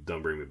battle,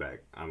 don't bring me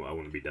back. I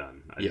want to be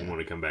done. I didn't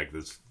want to come back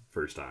this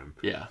first time.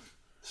 Yeah.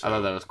 So, I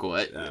thought that was cool.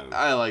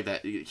 I like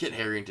that. Kit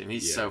Harington,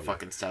 he's so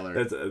fucking stellar.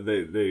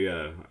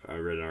 I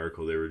read an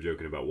article, they were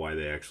joking about why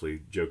they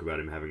actually joke about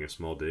him having a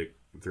small dick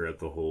throughout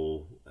the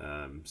whole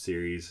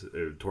series.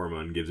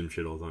 Tormund gives him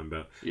shit all the time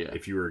about,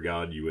 if you were a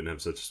god, you wouldn't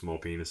have such a small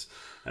penis.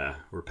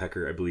 Or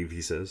pecker, I believe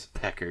he says.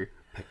 Pecker.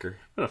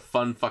 What a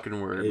fun fucking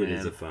word, man.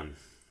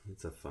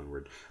 It's a fun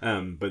word.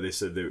 But they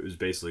said that it was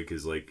basically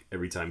because like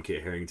every time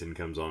Kit Harington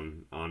comes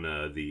on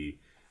the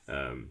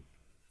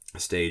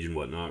stage and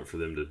whatnot for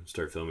them to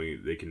start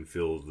filming. They can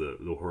feel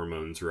the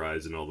hormones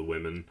rise in all the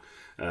women,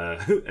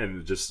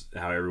 and just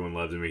how everyone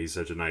loves him. He's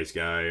such a nice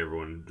guy.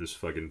 Everyone just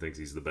fucking thinks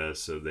he's the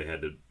best. So they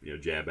had to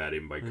jab at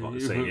him by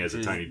saying he has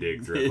a tiny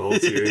dick throughout the whole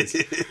series.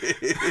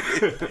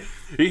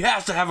 He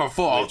has to have a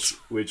fault.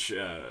 Which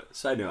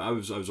side note, I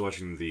was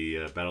watching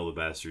the Battle of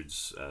the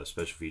Bastards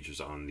special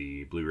features on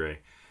the Blu-ray,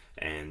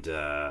 and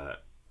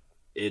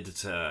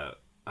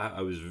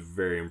I was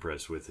very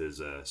impressed with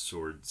his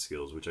sword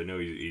skills, which I know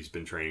he's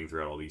been training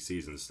throughout all these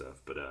seasons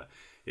stuff. But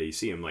yeah, you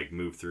see him like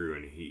move through,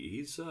 and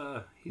he's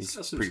got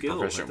some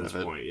skill at this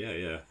point.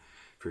 Yeah,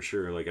 for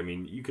sure. Like, I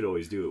mean, you could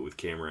always do it with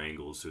camera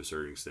angles to a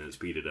certain extent,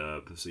 speed it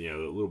up, so, a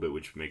little bit,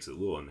 which makes it a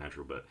little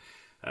unnatural. But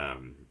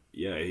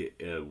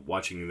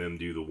watching them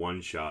do the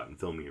one shot and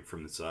filming it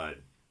from the side,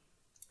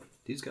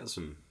 he's got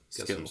some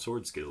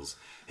sword skills.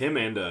 Him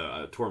and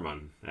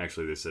Tormund,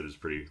 actually, they said is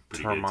pretty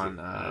Tormund,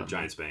 good too.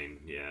 Giant Spain,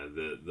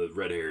 the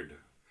red haired.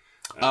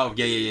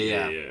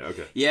 Yeah.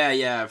 Okay.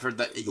 Yeah. For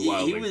the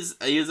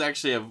he was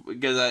actually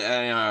because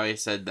I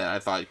said that I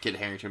thought Kit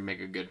Harington would make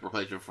a good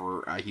replacement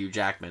for Hugh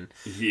Jackman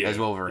as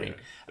Wolverine.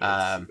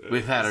 Yeah,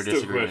 we've had our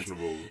disagreements. Still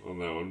questionable on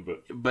that one,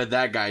 but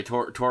that guy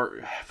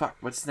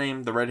what's his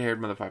name? The red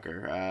haired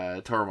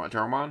motherfucker.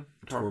 Tormund.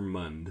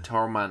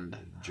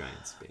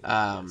 Giant Spain.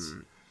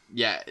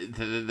 Yeah,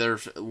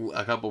 there's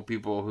a couple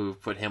people who've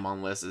put him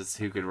on lists as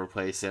who could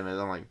replace him, and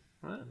I'm like,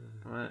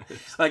 what?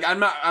 Like, I'm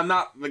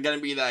not gonna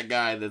be that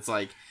guy that's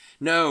like,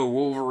 no,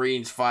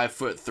 Wolverine's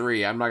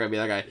 5'3". I'm not gonna be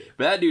that guy.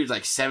 But that dude's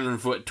like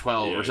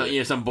 7'12" or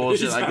something, some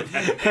bullshit like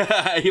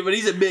that. But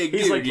he's a big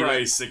dude. He's like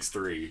probably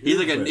 6'3".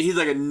 He's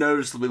like a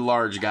noticeably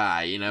large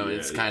guy.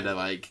 It's kind of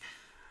like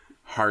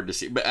hard to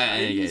see. But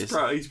anyways,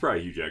 he's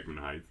probably Hugh Jackman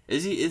height.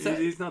 Is he? Is that?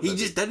 He's not. He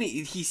just doesn't.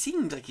 He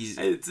seems like he's.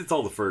 It's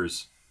all the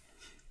furs.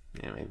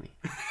 Yeah, maybe.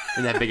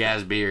 And that big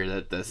ass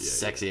beard, that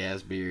sexy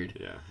ass beard.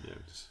 Yeah.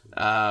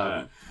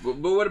 But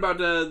what about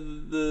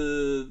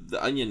the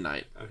Onion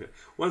Knight? Okay,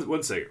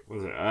 one second.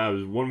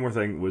 One more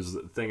thing was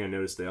the thing I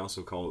noticed. They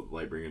also call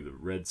Lightbringer the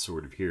Red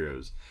Sword of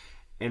Heroes,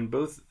 and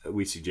both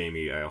we see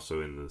Jaime. I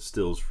also in the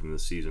stills from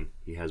this season,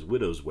 he has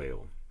Widow's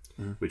Wail,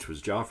 which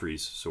was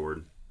Joffrey's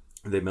sword.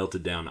 They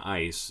melted down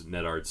ice,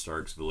 Ned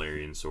Stark's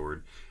Valyrian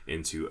sword,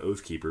 into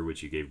Oathkeeper, which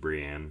he gave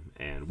Brienne,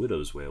 and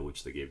Widow's Wail,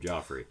 which they gave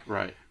Joffrey.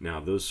 Right. Now,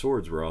 those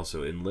swords were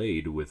also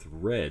inlaid with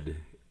red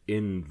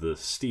in the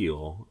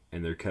steel,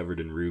 and they're covered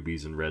in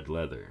rubies and red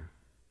leather.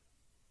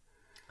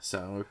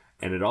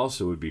 And it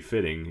also would be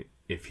fitting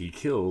if he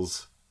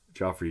kills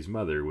Joffrey's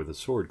mother with a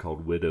sword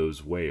called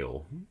Widow's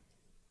Wail.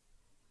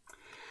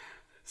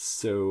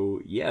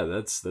 So yeah,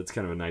 that's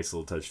kind of a nice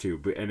little touch too.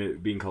 But and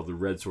it being called the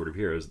Red Sword of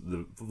Heroes,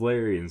 the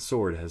Valyrian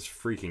sword has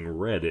freaking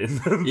red in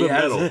the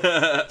middle.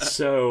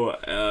 So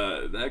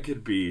that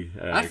could be.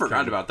 I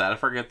forgot about that. I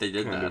forgot they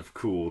did that. Kind of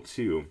cool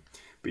too.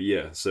 But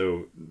yeah,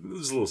 so this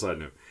is a little side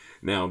note.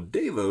 Now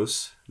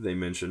Davos, they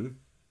mention,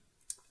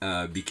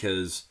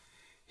 because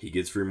he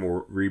gets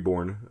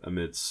reborn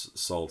amidst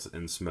salt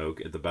and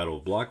smoke at the Battle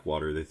of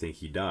Blackwater. They think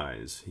he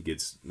dies. He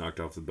gets knocked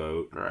off the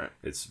boat. Right.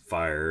 It's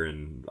fire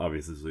and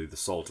obviously the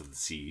salt of the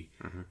sea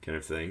kind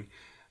of thing.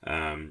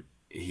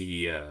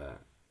 He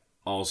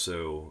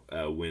also,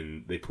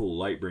 when they pull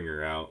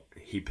Lightbringer out,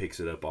 he picks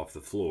it up off the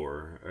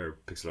floor, or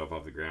picks it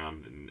off the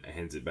ground and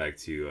hands it back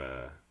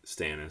to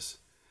Stannis.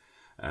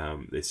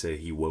 They say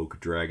he woke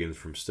dragons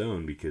from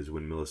stone because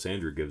when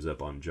Melisandre gives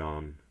up on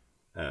Jon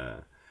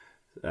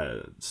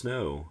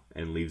Snow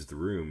and leaves the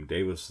room,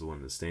 Davos is the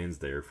one that stands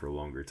there for a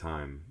longer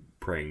time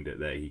praying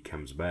that he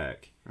comes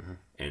back.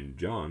 And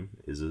Jon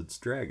is a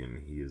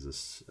dragon. He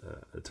is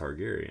a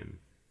Targaryen,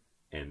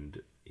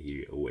 and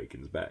he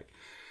awakens back.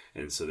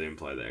 And so they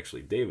imply that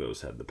actually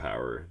Davos had the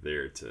power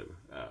there to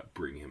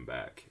bring him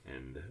back,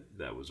 and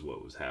that was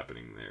what was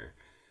happening there.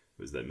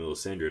 Was that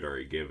Melisandre had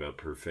already gave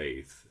up her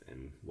faith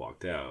and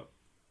walked out,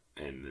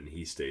 and then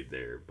he stayed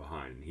there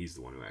behind, and he's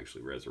the one who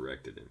actually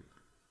resurrected him.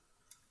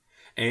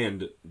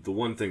 And the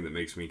one thing that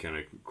makes me kind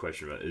of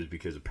question about it is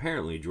because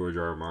apparently George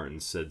R.R. Martin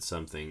said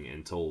something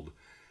and told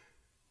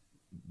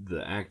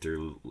the actor,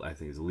 I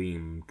think it's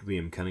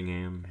Liam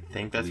Cunningham. I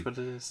think that's what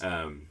it is.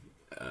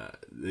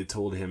 They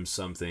told him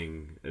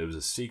something. It was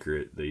a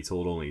secret that he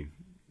told only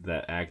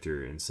that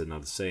actor and said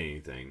not to say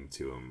anything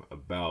to him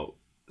about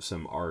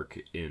some arc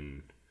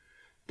in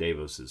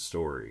Davos's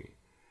story.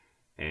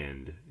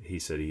 And he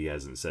said he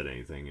hasn't said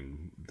anything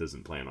and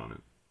doesn't plan on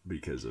it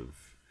because of...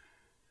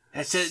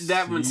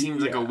 That one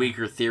seems like a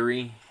weaker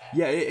theory.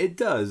 Yeah, it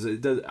does.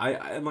 It does.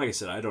 And like I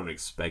said, I don't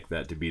expect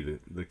that to be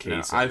the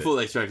case. No, I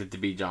fully expect it to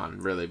be Jon,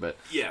 really, but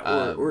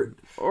yeah, or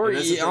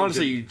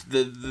honestly,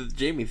 the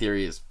Jaime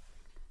theory is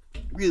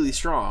really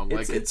strong.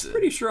 It's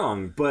pretty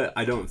strong, but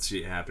I don't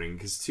see it happening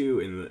because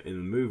too in the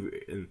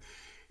movie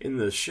in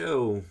the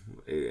show,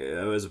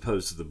 as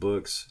opposed to the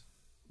books,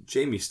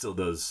 Jaime still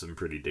does some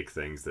pretty dick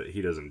things that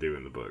he doesn't do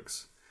in the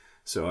books.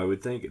 So I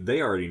would think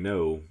they already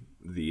know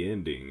the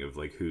ending of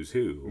like who's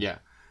who. Yeah.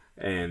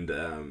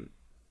 And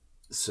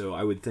so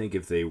I would think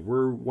if they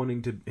were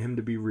wanting him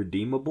to be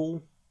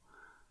redeemable,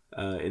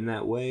 in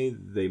that way,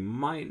 they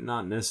might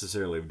not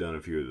necessarily have done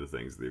a few of the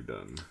things they've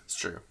done. It's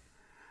true.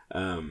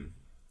 Of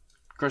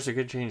course, they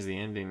could change the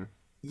ending.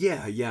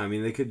 Yeah. I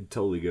mean, they could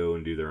totally go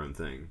and do their own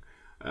thing.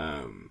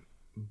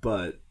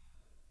 But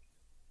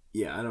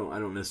yeah, I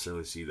don't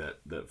necessarily see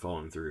that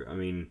falling through. I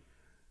mean,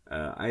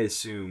 I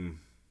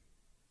assume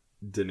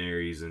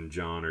Daenerys and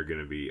Jon are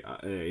going to be,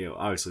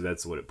 obviously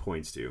that's what it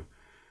points to.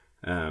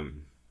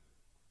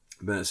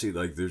 But I see,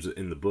 like,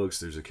 in the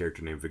books, there's a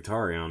character named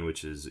Victarion,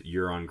 which is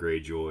Euron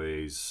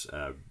Greyjoy's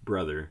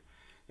brother,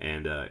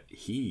 and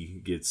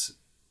he gets,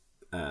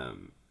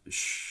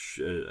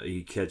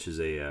 he catches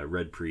a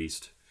Red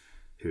Priest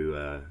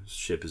who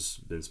ship has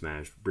been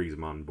smashed, brings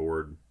him on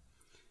board,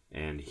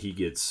 and he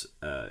gets,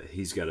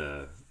 he's got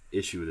a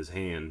issue with his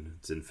hand.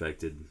 It's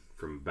infected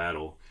from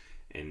battle,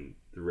 and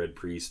the Red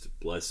Priest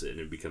bless it, and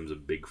it becomes a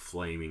big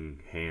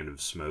flaming hand of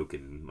smoke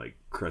and like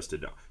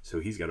crusted. So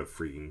he's got a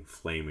freaking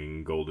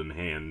flaming golden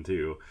hand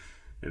too,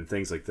 and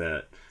things like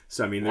that.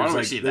 So I mean, why there's don't we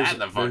like see that in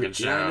the fucking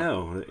show? Yeah, I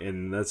know,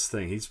 and that's the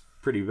thing. He's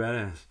pretty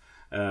badass.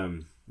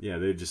 Yeah,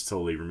 they just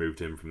totally removed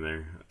him from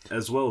there,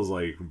 as well as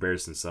like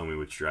Barristan Selmy,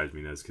 which drives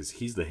me nuts because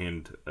he's the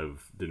hand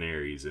of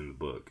Daenerys in the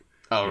book.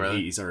 Oh, and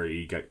really? He's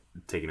already got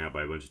taken out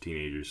by a bunch of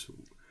teenagers.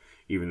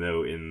 Even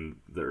though in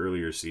the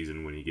earlier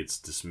season, when he gets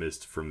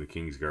dismissed from the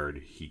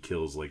Kingsguard, he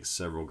kills like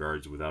several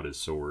guards without his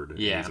sword.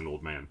 Yeah, and he's an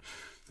old man.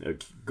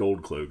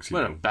 Gold cloaks.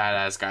 What a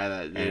badass guy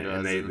that dude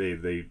was. And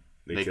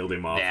they killed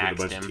him off with a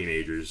bunch of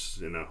teenagers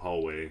in a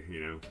hallway.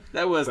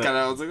 That was kind of.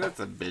 I was like,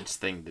 that's a bitch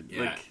thing to do.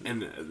 Yeah,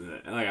 and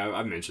like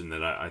I mentioned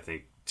that I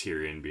think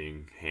Tyrion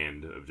being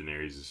hand of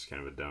Daenerys is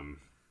kind of a dumb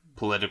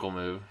political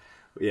move.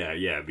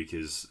 Yeah,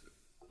 because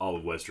all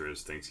of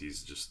Westeros thinks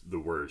he's just the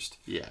worst.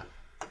 Yeah.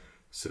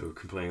 So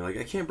complaining like,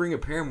 I can't bring a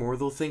paramour,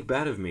 they'll think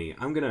bad of me.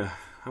 I'm gonna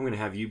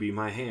have you be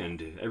my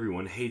hand.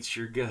 Everyone hates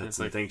your guts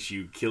and thinks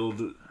you killed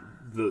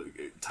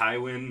the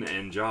Tywin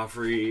and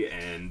Joffrey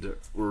and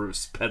we're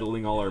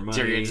peddling all our money.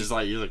 Tyrion's just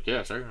like, you're like,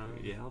 yeah, sure.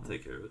 Yeah, I'll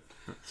take care of it.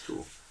 It's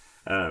cool.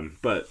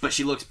 But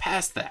she looks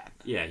past that.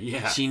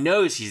 Yeah. She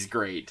knows he's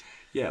great.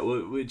 Yeah,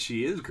 well, which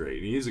he is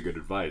great. He is a good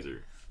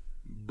advisor.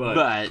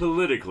 But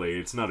politically,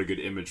 it's not a good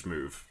image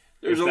move.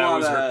 If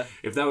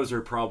that was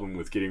her problem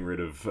with getting rid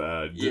of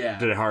Daario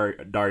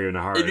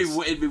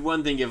Naharis, it'd be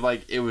one thing if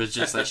like it was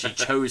just that she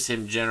chose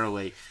him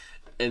generally,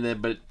 and then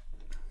but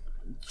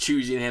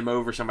choosing him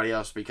over somebody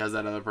else because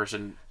that other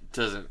person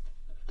doesn't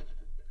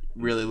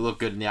really look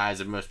good in the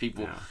eyes of most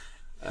people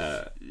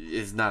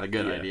is not a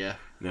good idea.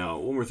 Now,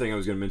 one more thing I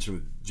was going to mention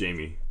with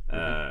Jaime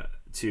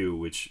too,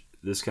 which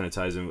this kind of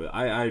ties in with.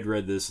 I had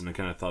read this and I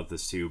kind of thought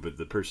this too, but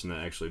the person that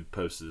actually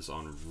posted this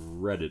on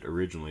Reddit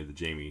originally, the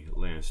Jaime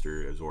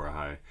Lannister Azor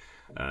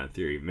Ahai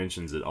theory,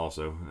 mentions it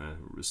also.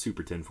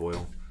 Super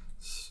tinfoil.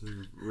 It's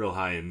real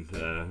high end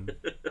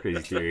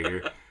crazy theory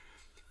here.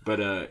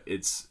 But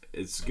it's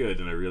good,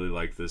 and I really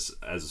like this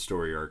as a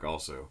story arc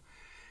also.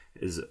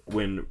 Is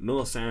when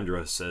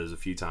Melisandre says a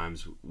few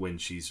times when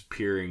she's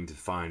peering to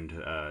find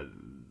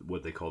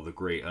what they call the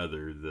Great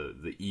Other,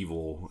 the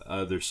evil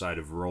other side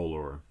of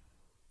R'hllor.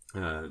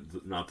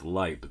 Not the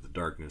light, but the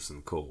darkness and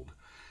the cold,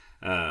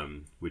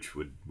 which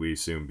would we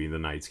assume be the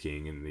Night's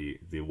King and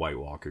the White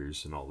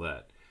Walkers and all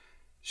that.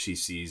 She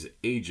sees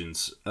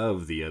agents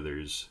of the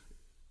others,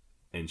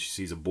 and she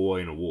sees a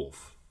boy and a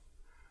wolf,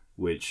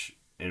 and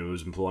it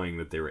was implying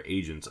that they were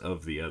agents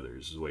of the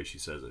others, is the way she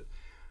says it.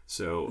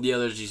 So the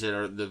others you said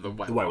are the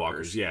White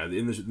Walkers. Yeah,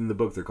 in the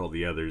book they're called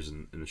the others,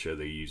 and in the show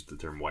they used the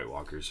term White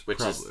Walkers, which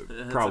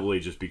probably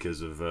just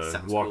because of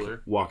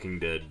Walking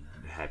Dead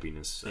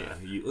happiness.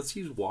 Let's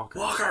use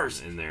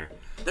walkers in there.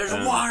 There's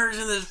walkers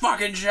in this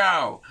fucking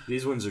show.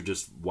 These ones are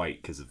just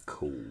white because of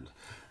cold.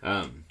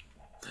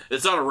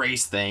 It's not a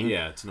race thing.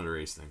 Yeah, it's not a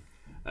race thing.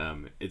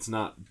 It's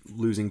not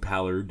losing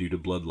pallor due to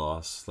blood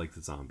loss like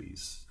the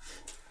zombies.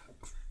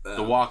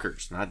 The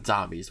walkers, not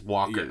zombies.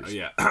 Walkers.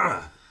 Yeah.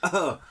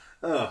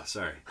 Oh,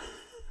 sorry.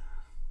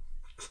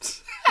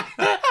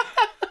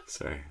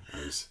 Sorry,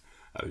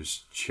 I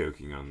was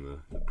choking on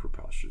the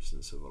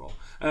preposterousness of it all.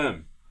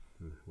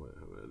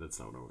 That's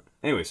not what I want.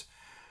 Anyways,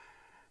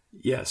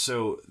 yeah.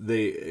 So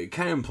they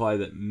kind of imply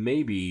that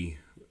maybe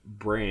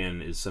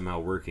Bran is somehow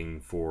working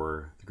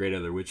for the Great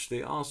Other, which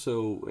they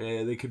also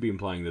they could be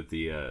implying that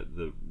the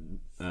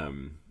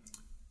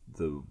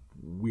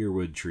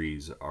weirwood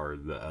trees are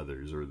the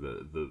others, or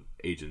the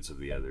agents of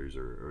the others,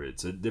 or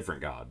it's a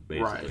different god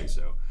basically. Right.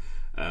 So,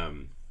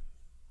 and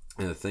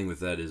the thing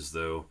with that is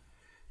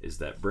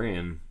that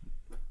Bran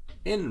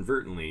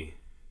inadvertently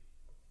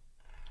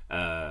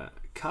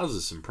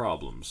causes some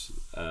problems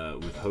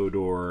with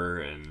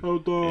Hodor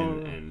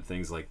and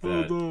things like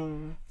that,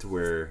 to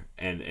where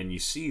and you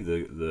see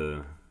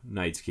the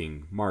Night's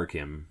King mark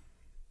him,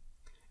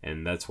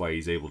 and that's why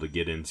he's able to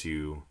get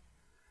into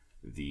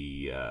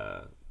the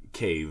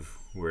cave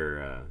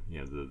where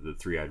the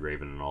three-eyed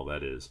raven and all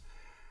that is.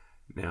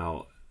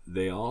 Now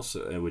they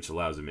also, which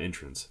allows him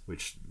entrance,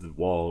 which the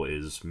wall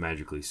is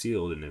magically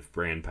sealed, and if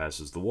Bran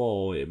passes the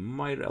wall, it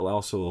might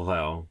also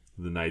allow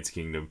the Night's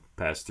King to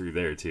pass through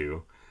there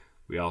too.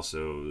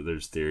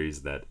 There's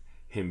theories that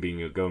him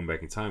being going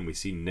back in time, we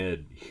see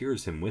Ned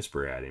hears him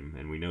whisper at him,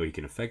 and we know he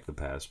can affect the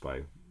past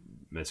by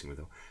messing with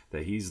him.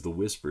 That he's the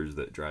whispers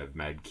that drive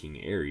Mad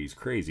King Ares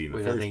crazy in the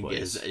first place. Which I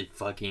think is a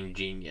fucking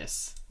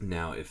genius.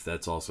 Now, if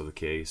that's also the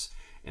case,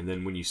 and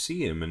then when you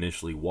see him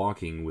initially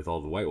walking with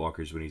all the White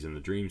Walkers when he's in the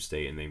dream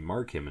state, and they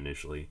mark him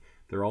initially,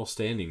 they're all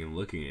standing and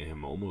looking at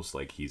him almost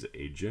like he's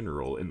a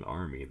general in the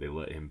army. They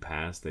let him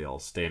pass. They all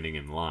standing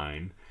in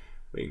line,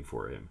 waiting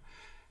for him.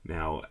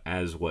 Now,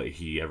 as what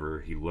he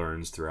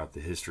learns throughout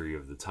the history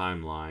of the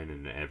timeline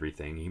and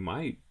everything, he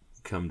might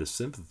come to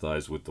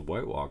sympathize with the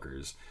White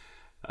Walkers,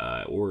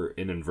 or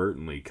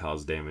inadvertently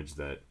cause damage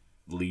that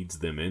leads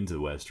them into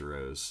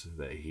Westeros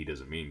that he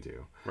doesn't mean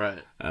to.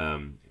 Right.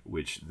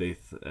 Which the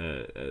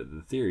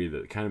theory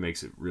that kind of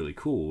makes it really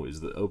cool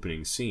is the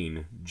opening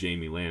scene.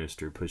 Jaime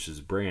Lannister pushes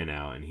Bran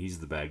out, and he's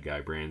the bad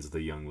guy. Bran's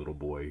the young little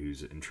boy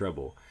who's in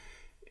trouble.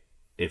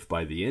 If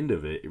by the end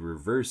of it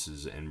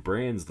reverses and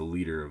Bran's the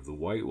leader of the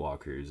White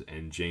Walkers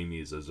and Jaime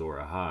is Azor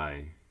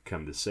Ahai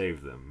come to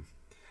save them,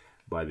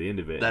 by the end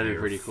of it they're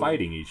pretty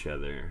fighting each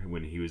other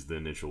when he was the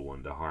initial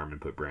one to harm and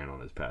put Bran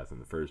on his path in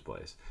the first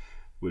place,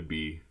 would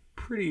be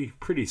pretty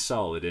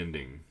solid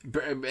ending.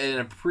 And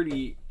a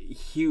pretty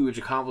huge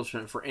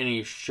accomplishment for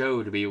any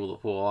show to be able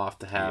to pull off,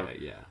 to have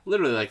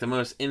literally like the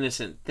most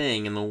innocent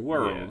thing in the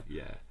world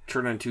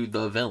turn into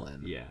the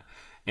villain. Yeah.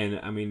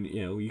 And I mean,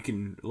 a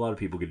lot of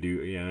people could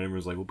do, and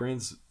everyone's like, well,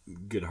 Bran's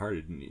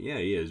good-hearted. And yeah,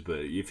 he is, but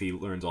if he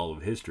learns all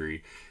of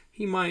history,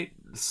 he might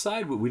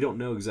side with, we don't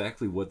know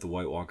exactly what the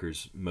White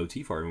Walkers'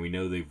 motif are, and we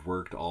know they've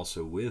worked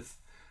also with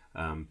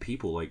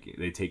people, like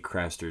they take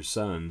Craster's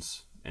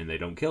sons and they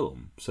don't kill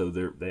them. So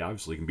they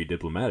obviously can be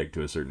diplomatic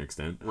to a certain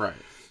extent. Right.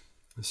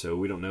 So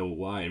we don't know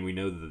why, and we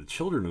know that the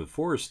Children of the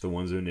Forest, the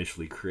ones who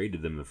initially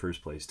created them in the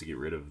first place to get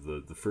rid of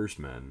the first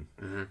men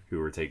who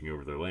were taking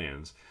over their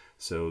lands.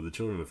 So the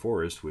Children of the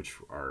Forest, which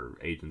are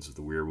agents of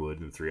the Weirwood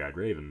and the Three-Eyed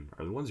Raven,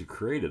 are the ones who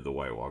created the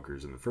White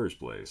Walkers in the first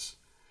place.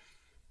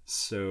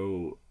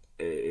 So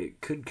it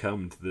could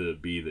come to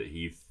be that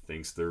he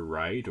thinks they're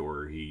right,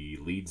 or he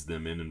leads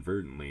them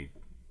inadvertently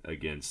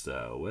against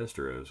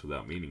Westeros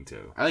without meaning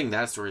to. I think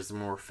that story is the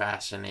more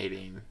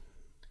fascinating.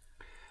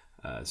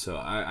 So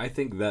I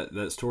think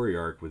that story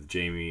arc with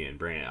Jaime and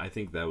Bran, I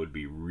think that would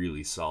be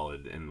really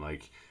solid, and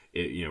like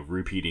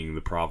repeating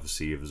the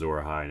prophecy of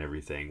Azor Ahai and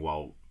everything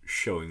while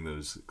showing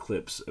those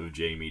clips of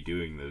Jaime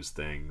doing those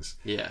things.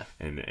 Yeah.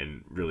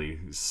 And really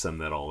sum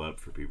that all up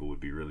for people would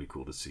be really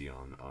cool to see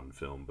on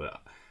film.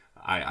 But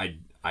I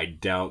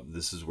doubt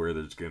this is where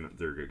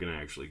they're gonna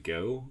actually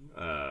go.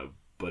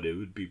 But it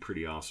would be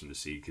pretty awesome to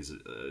see, because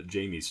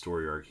Jaime's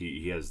story arc,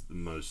 he has the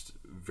most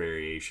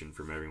variation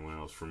from everyone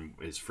else, from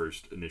his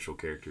first initial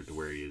character to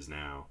where he is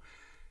now,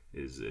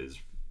 is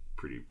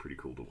pretty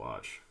cool to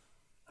watch.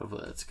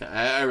 Hopefully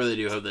I really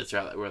do hope that's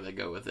where they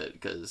go with it,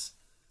 because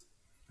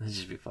it'd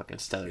just be fucking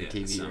stellar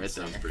TV right there.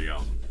 Sounds pretty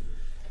awesome.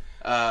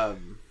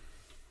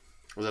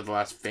 Was that the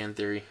last fan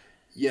theory?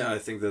 Yeah, I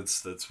think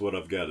that's what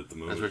I've got at the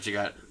moment. That's what you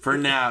got for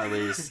now, at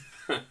least.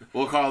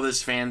 We'll call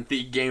this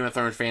Game of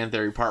Thrones fan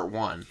theory part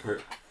 1.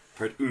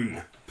 Part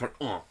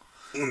 1.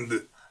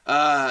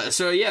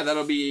 So yeah,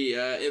 that'll be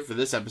it for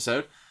this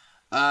episode.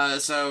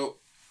 So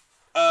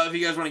if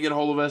you guys want to get a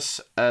hold of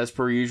us, as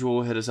per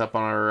usual, hit us up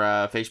on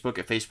our Facebook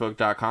at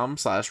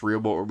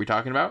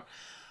facebook.com/realwhatweretalkingabout.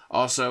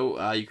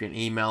 Also, you can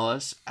email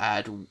us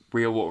at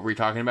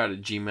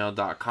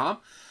realwhatweretalkingabout@gmail.com.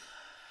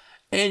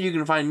 And you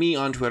can find me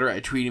on Twitter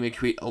at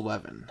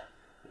TweetyMcTweet11.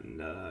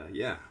 And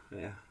yeah.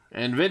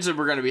 And Vincent,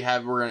 we're gonna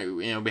have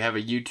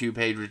a YouTube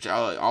page, which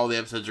all the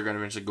episodes are gonna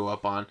eventually go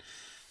up on.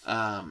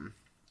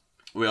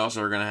 We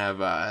also are gonna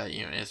have an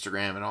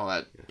Instagram and all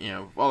that,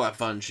 all that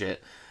fun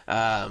shit.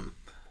 And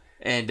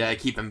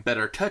keep in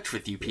better touch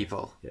with you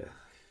people. Yeah.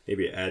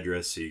 Maybe an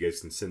address so you guys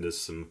can send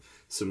us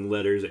some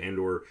letters and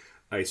or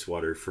ice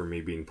water for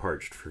me being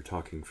parched for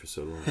talking for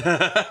so long.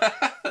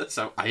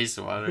 So ice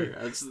water.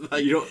 That's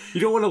like, you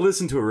don't want to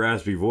listen to a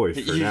raspy voice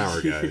for an hour,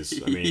 guys.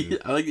 I mean,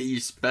 I like that you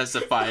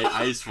specify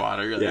ice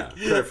water. Like,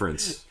 yeah,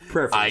 preference.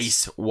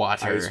 Ice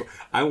water.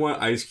 I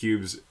want ice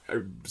cubes.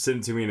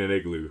 Send it to me in an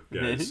igloo,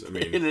 guys. I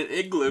mean, in an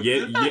igloo.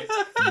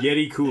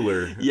 Yeti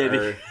cooler.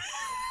 Yeti.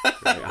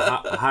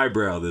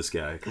 Highbrow, this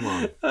guy. Come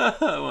on.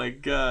 Oh my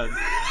god.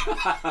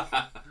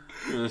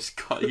 I'm gonna just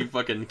call you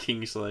fucking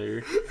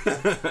Kingslayer.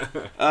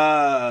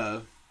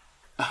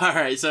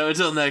 Alright, so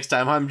until next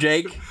time, I'm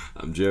Jake.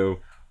 I'm Joe.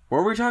 What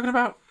were we talking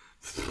about?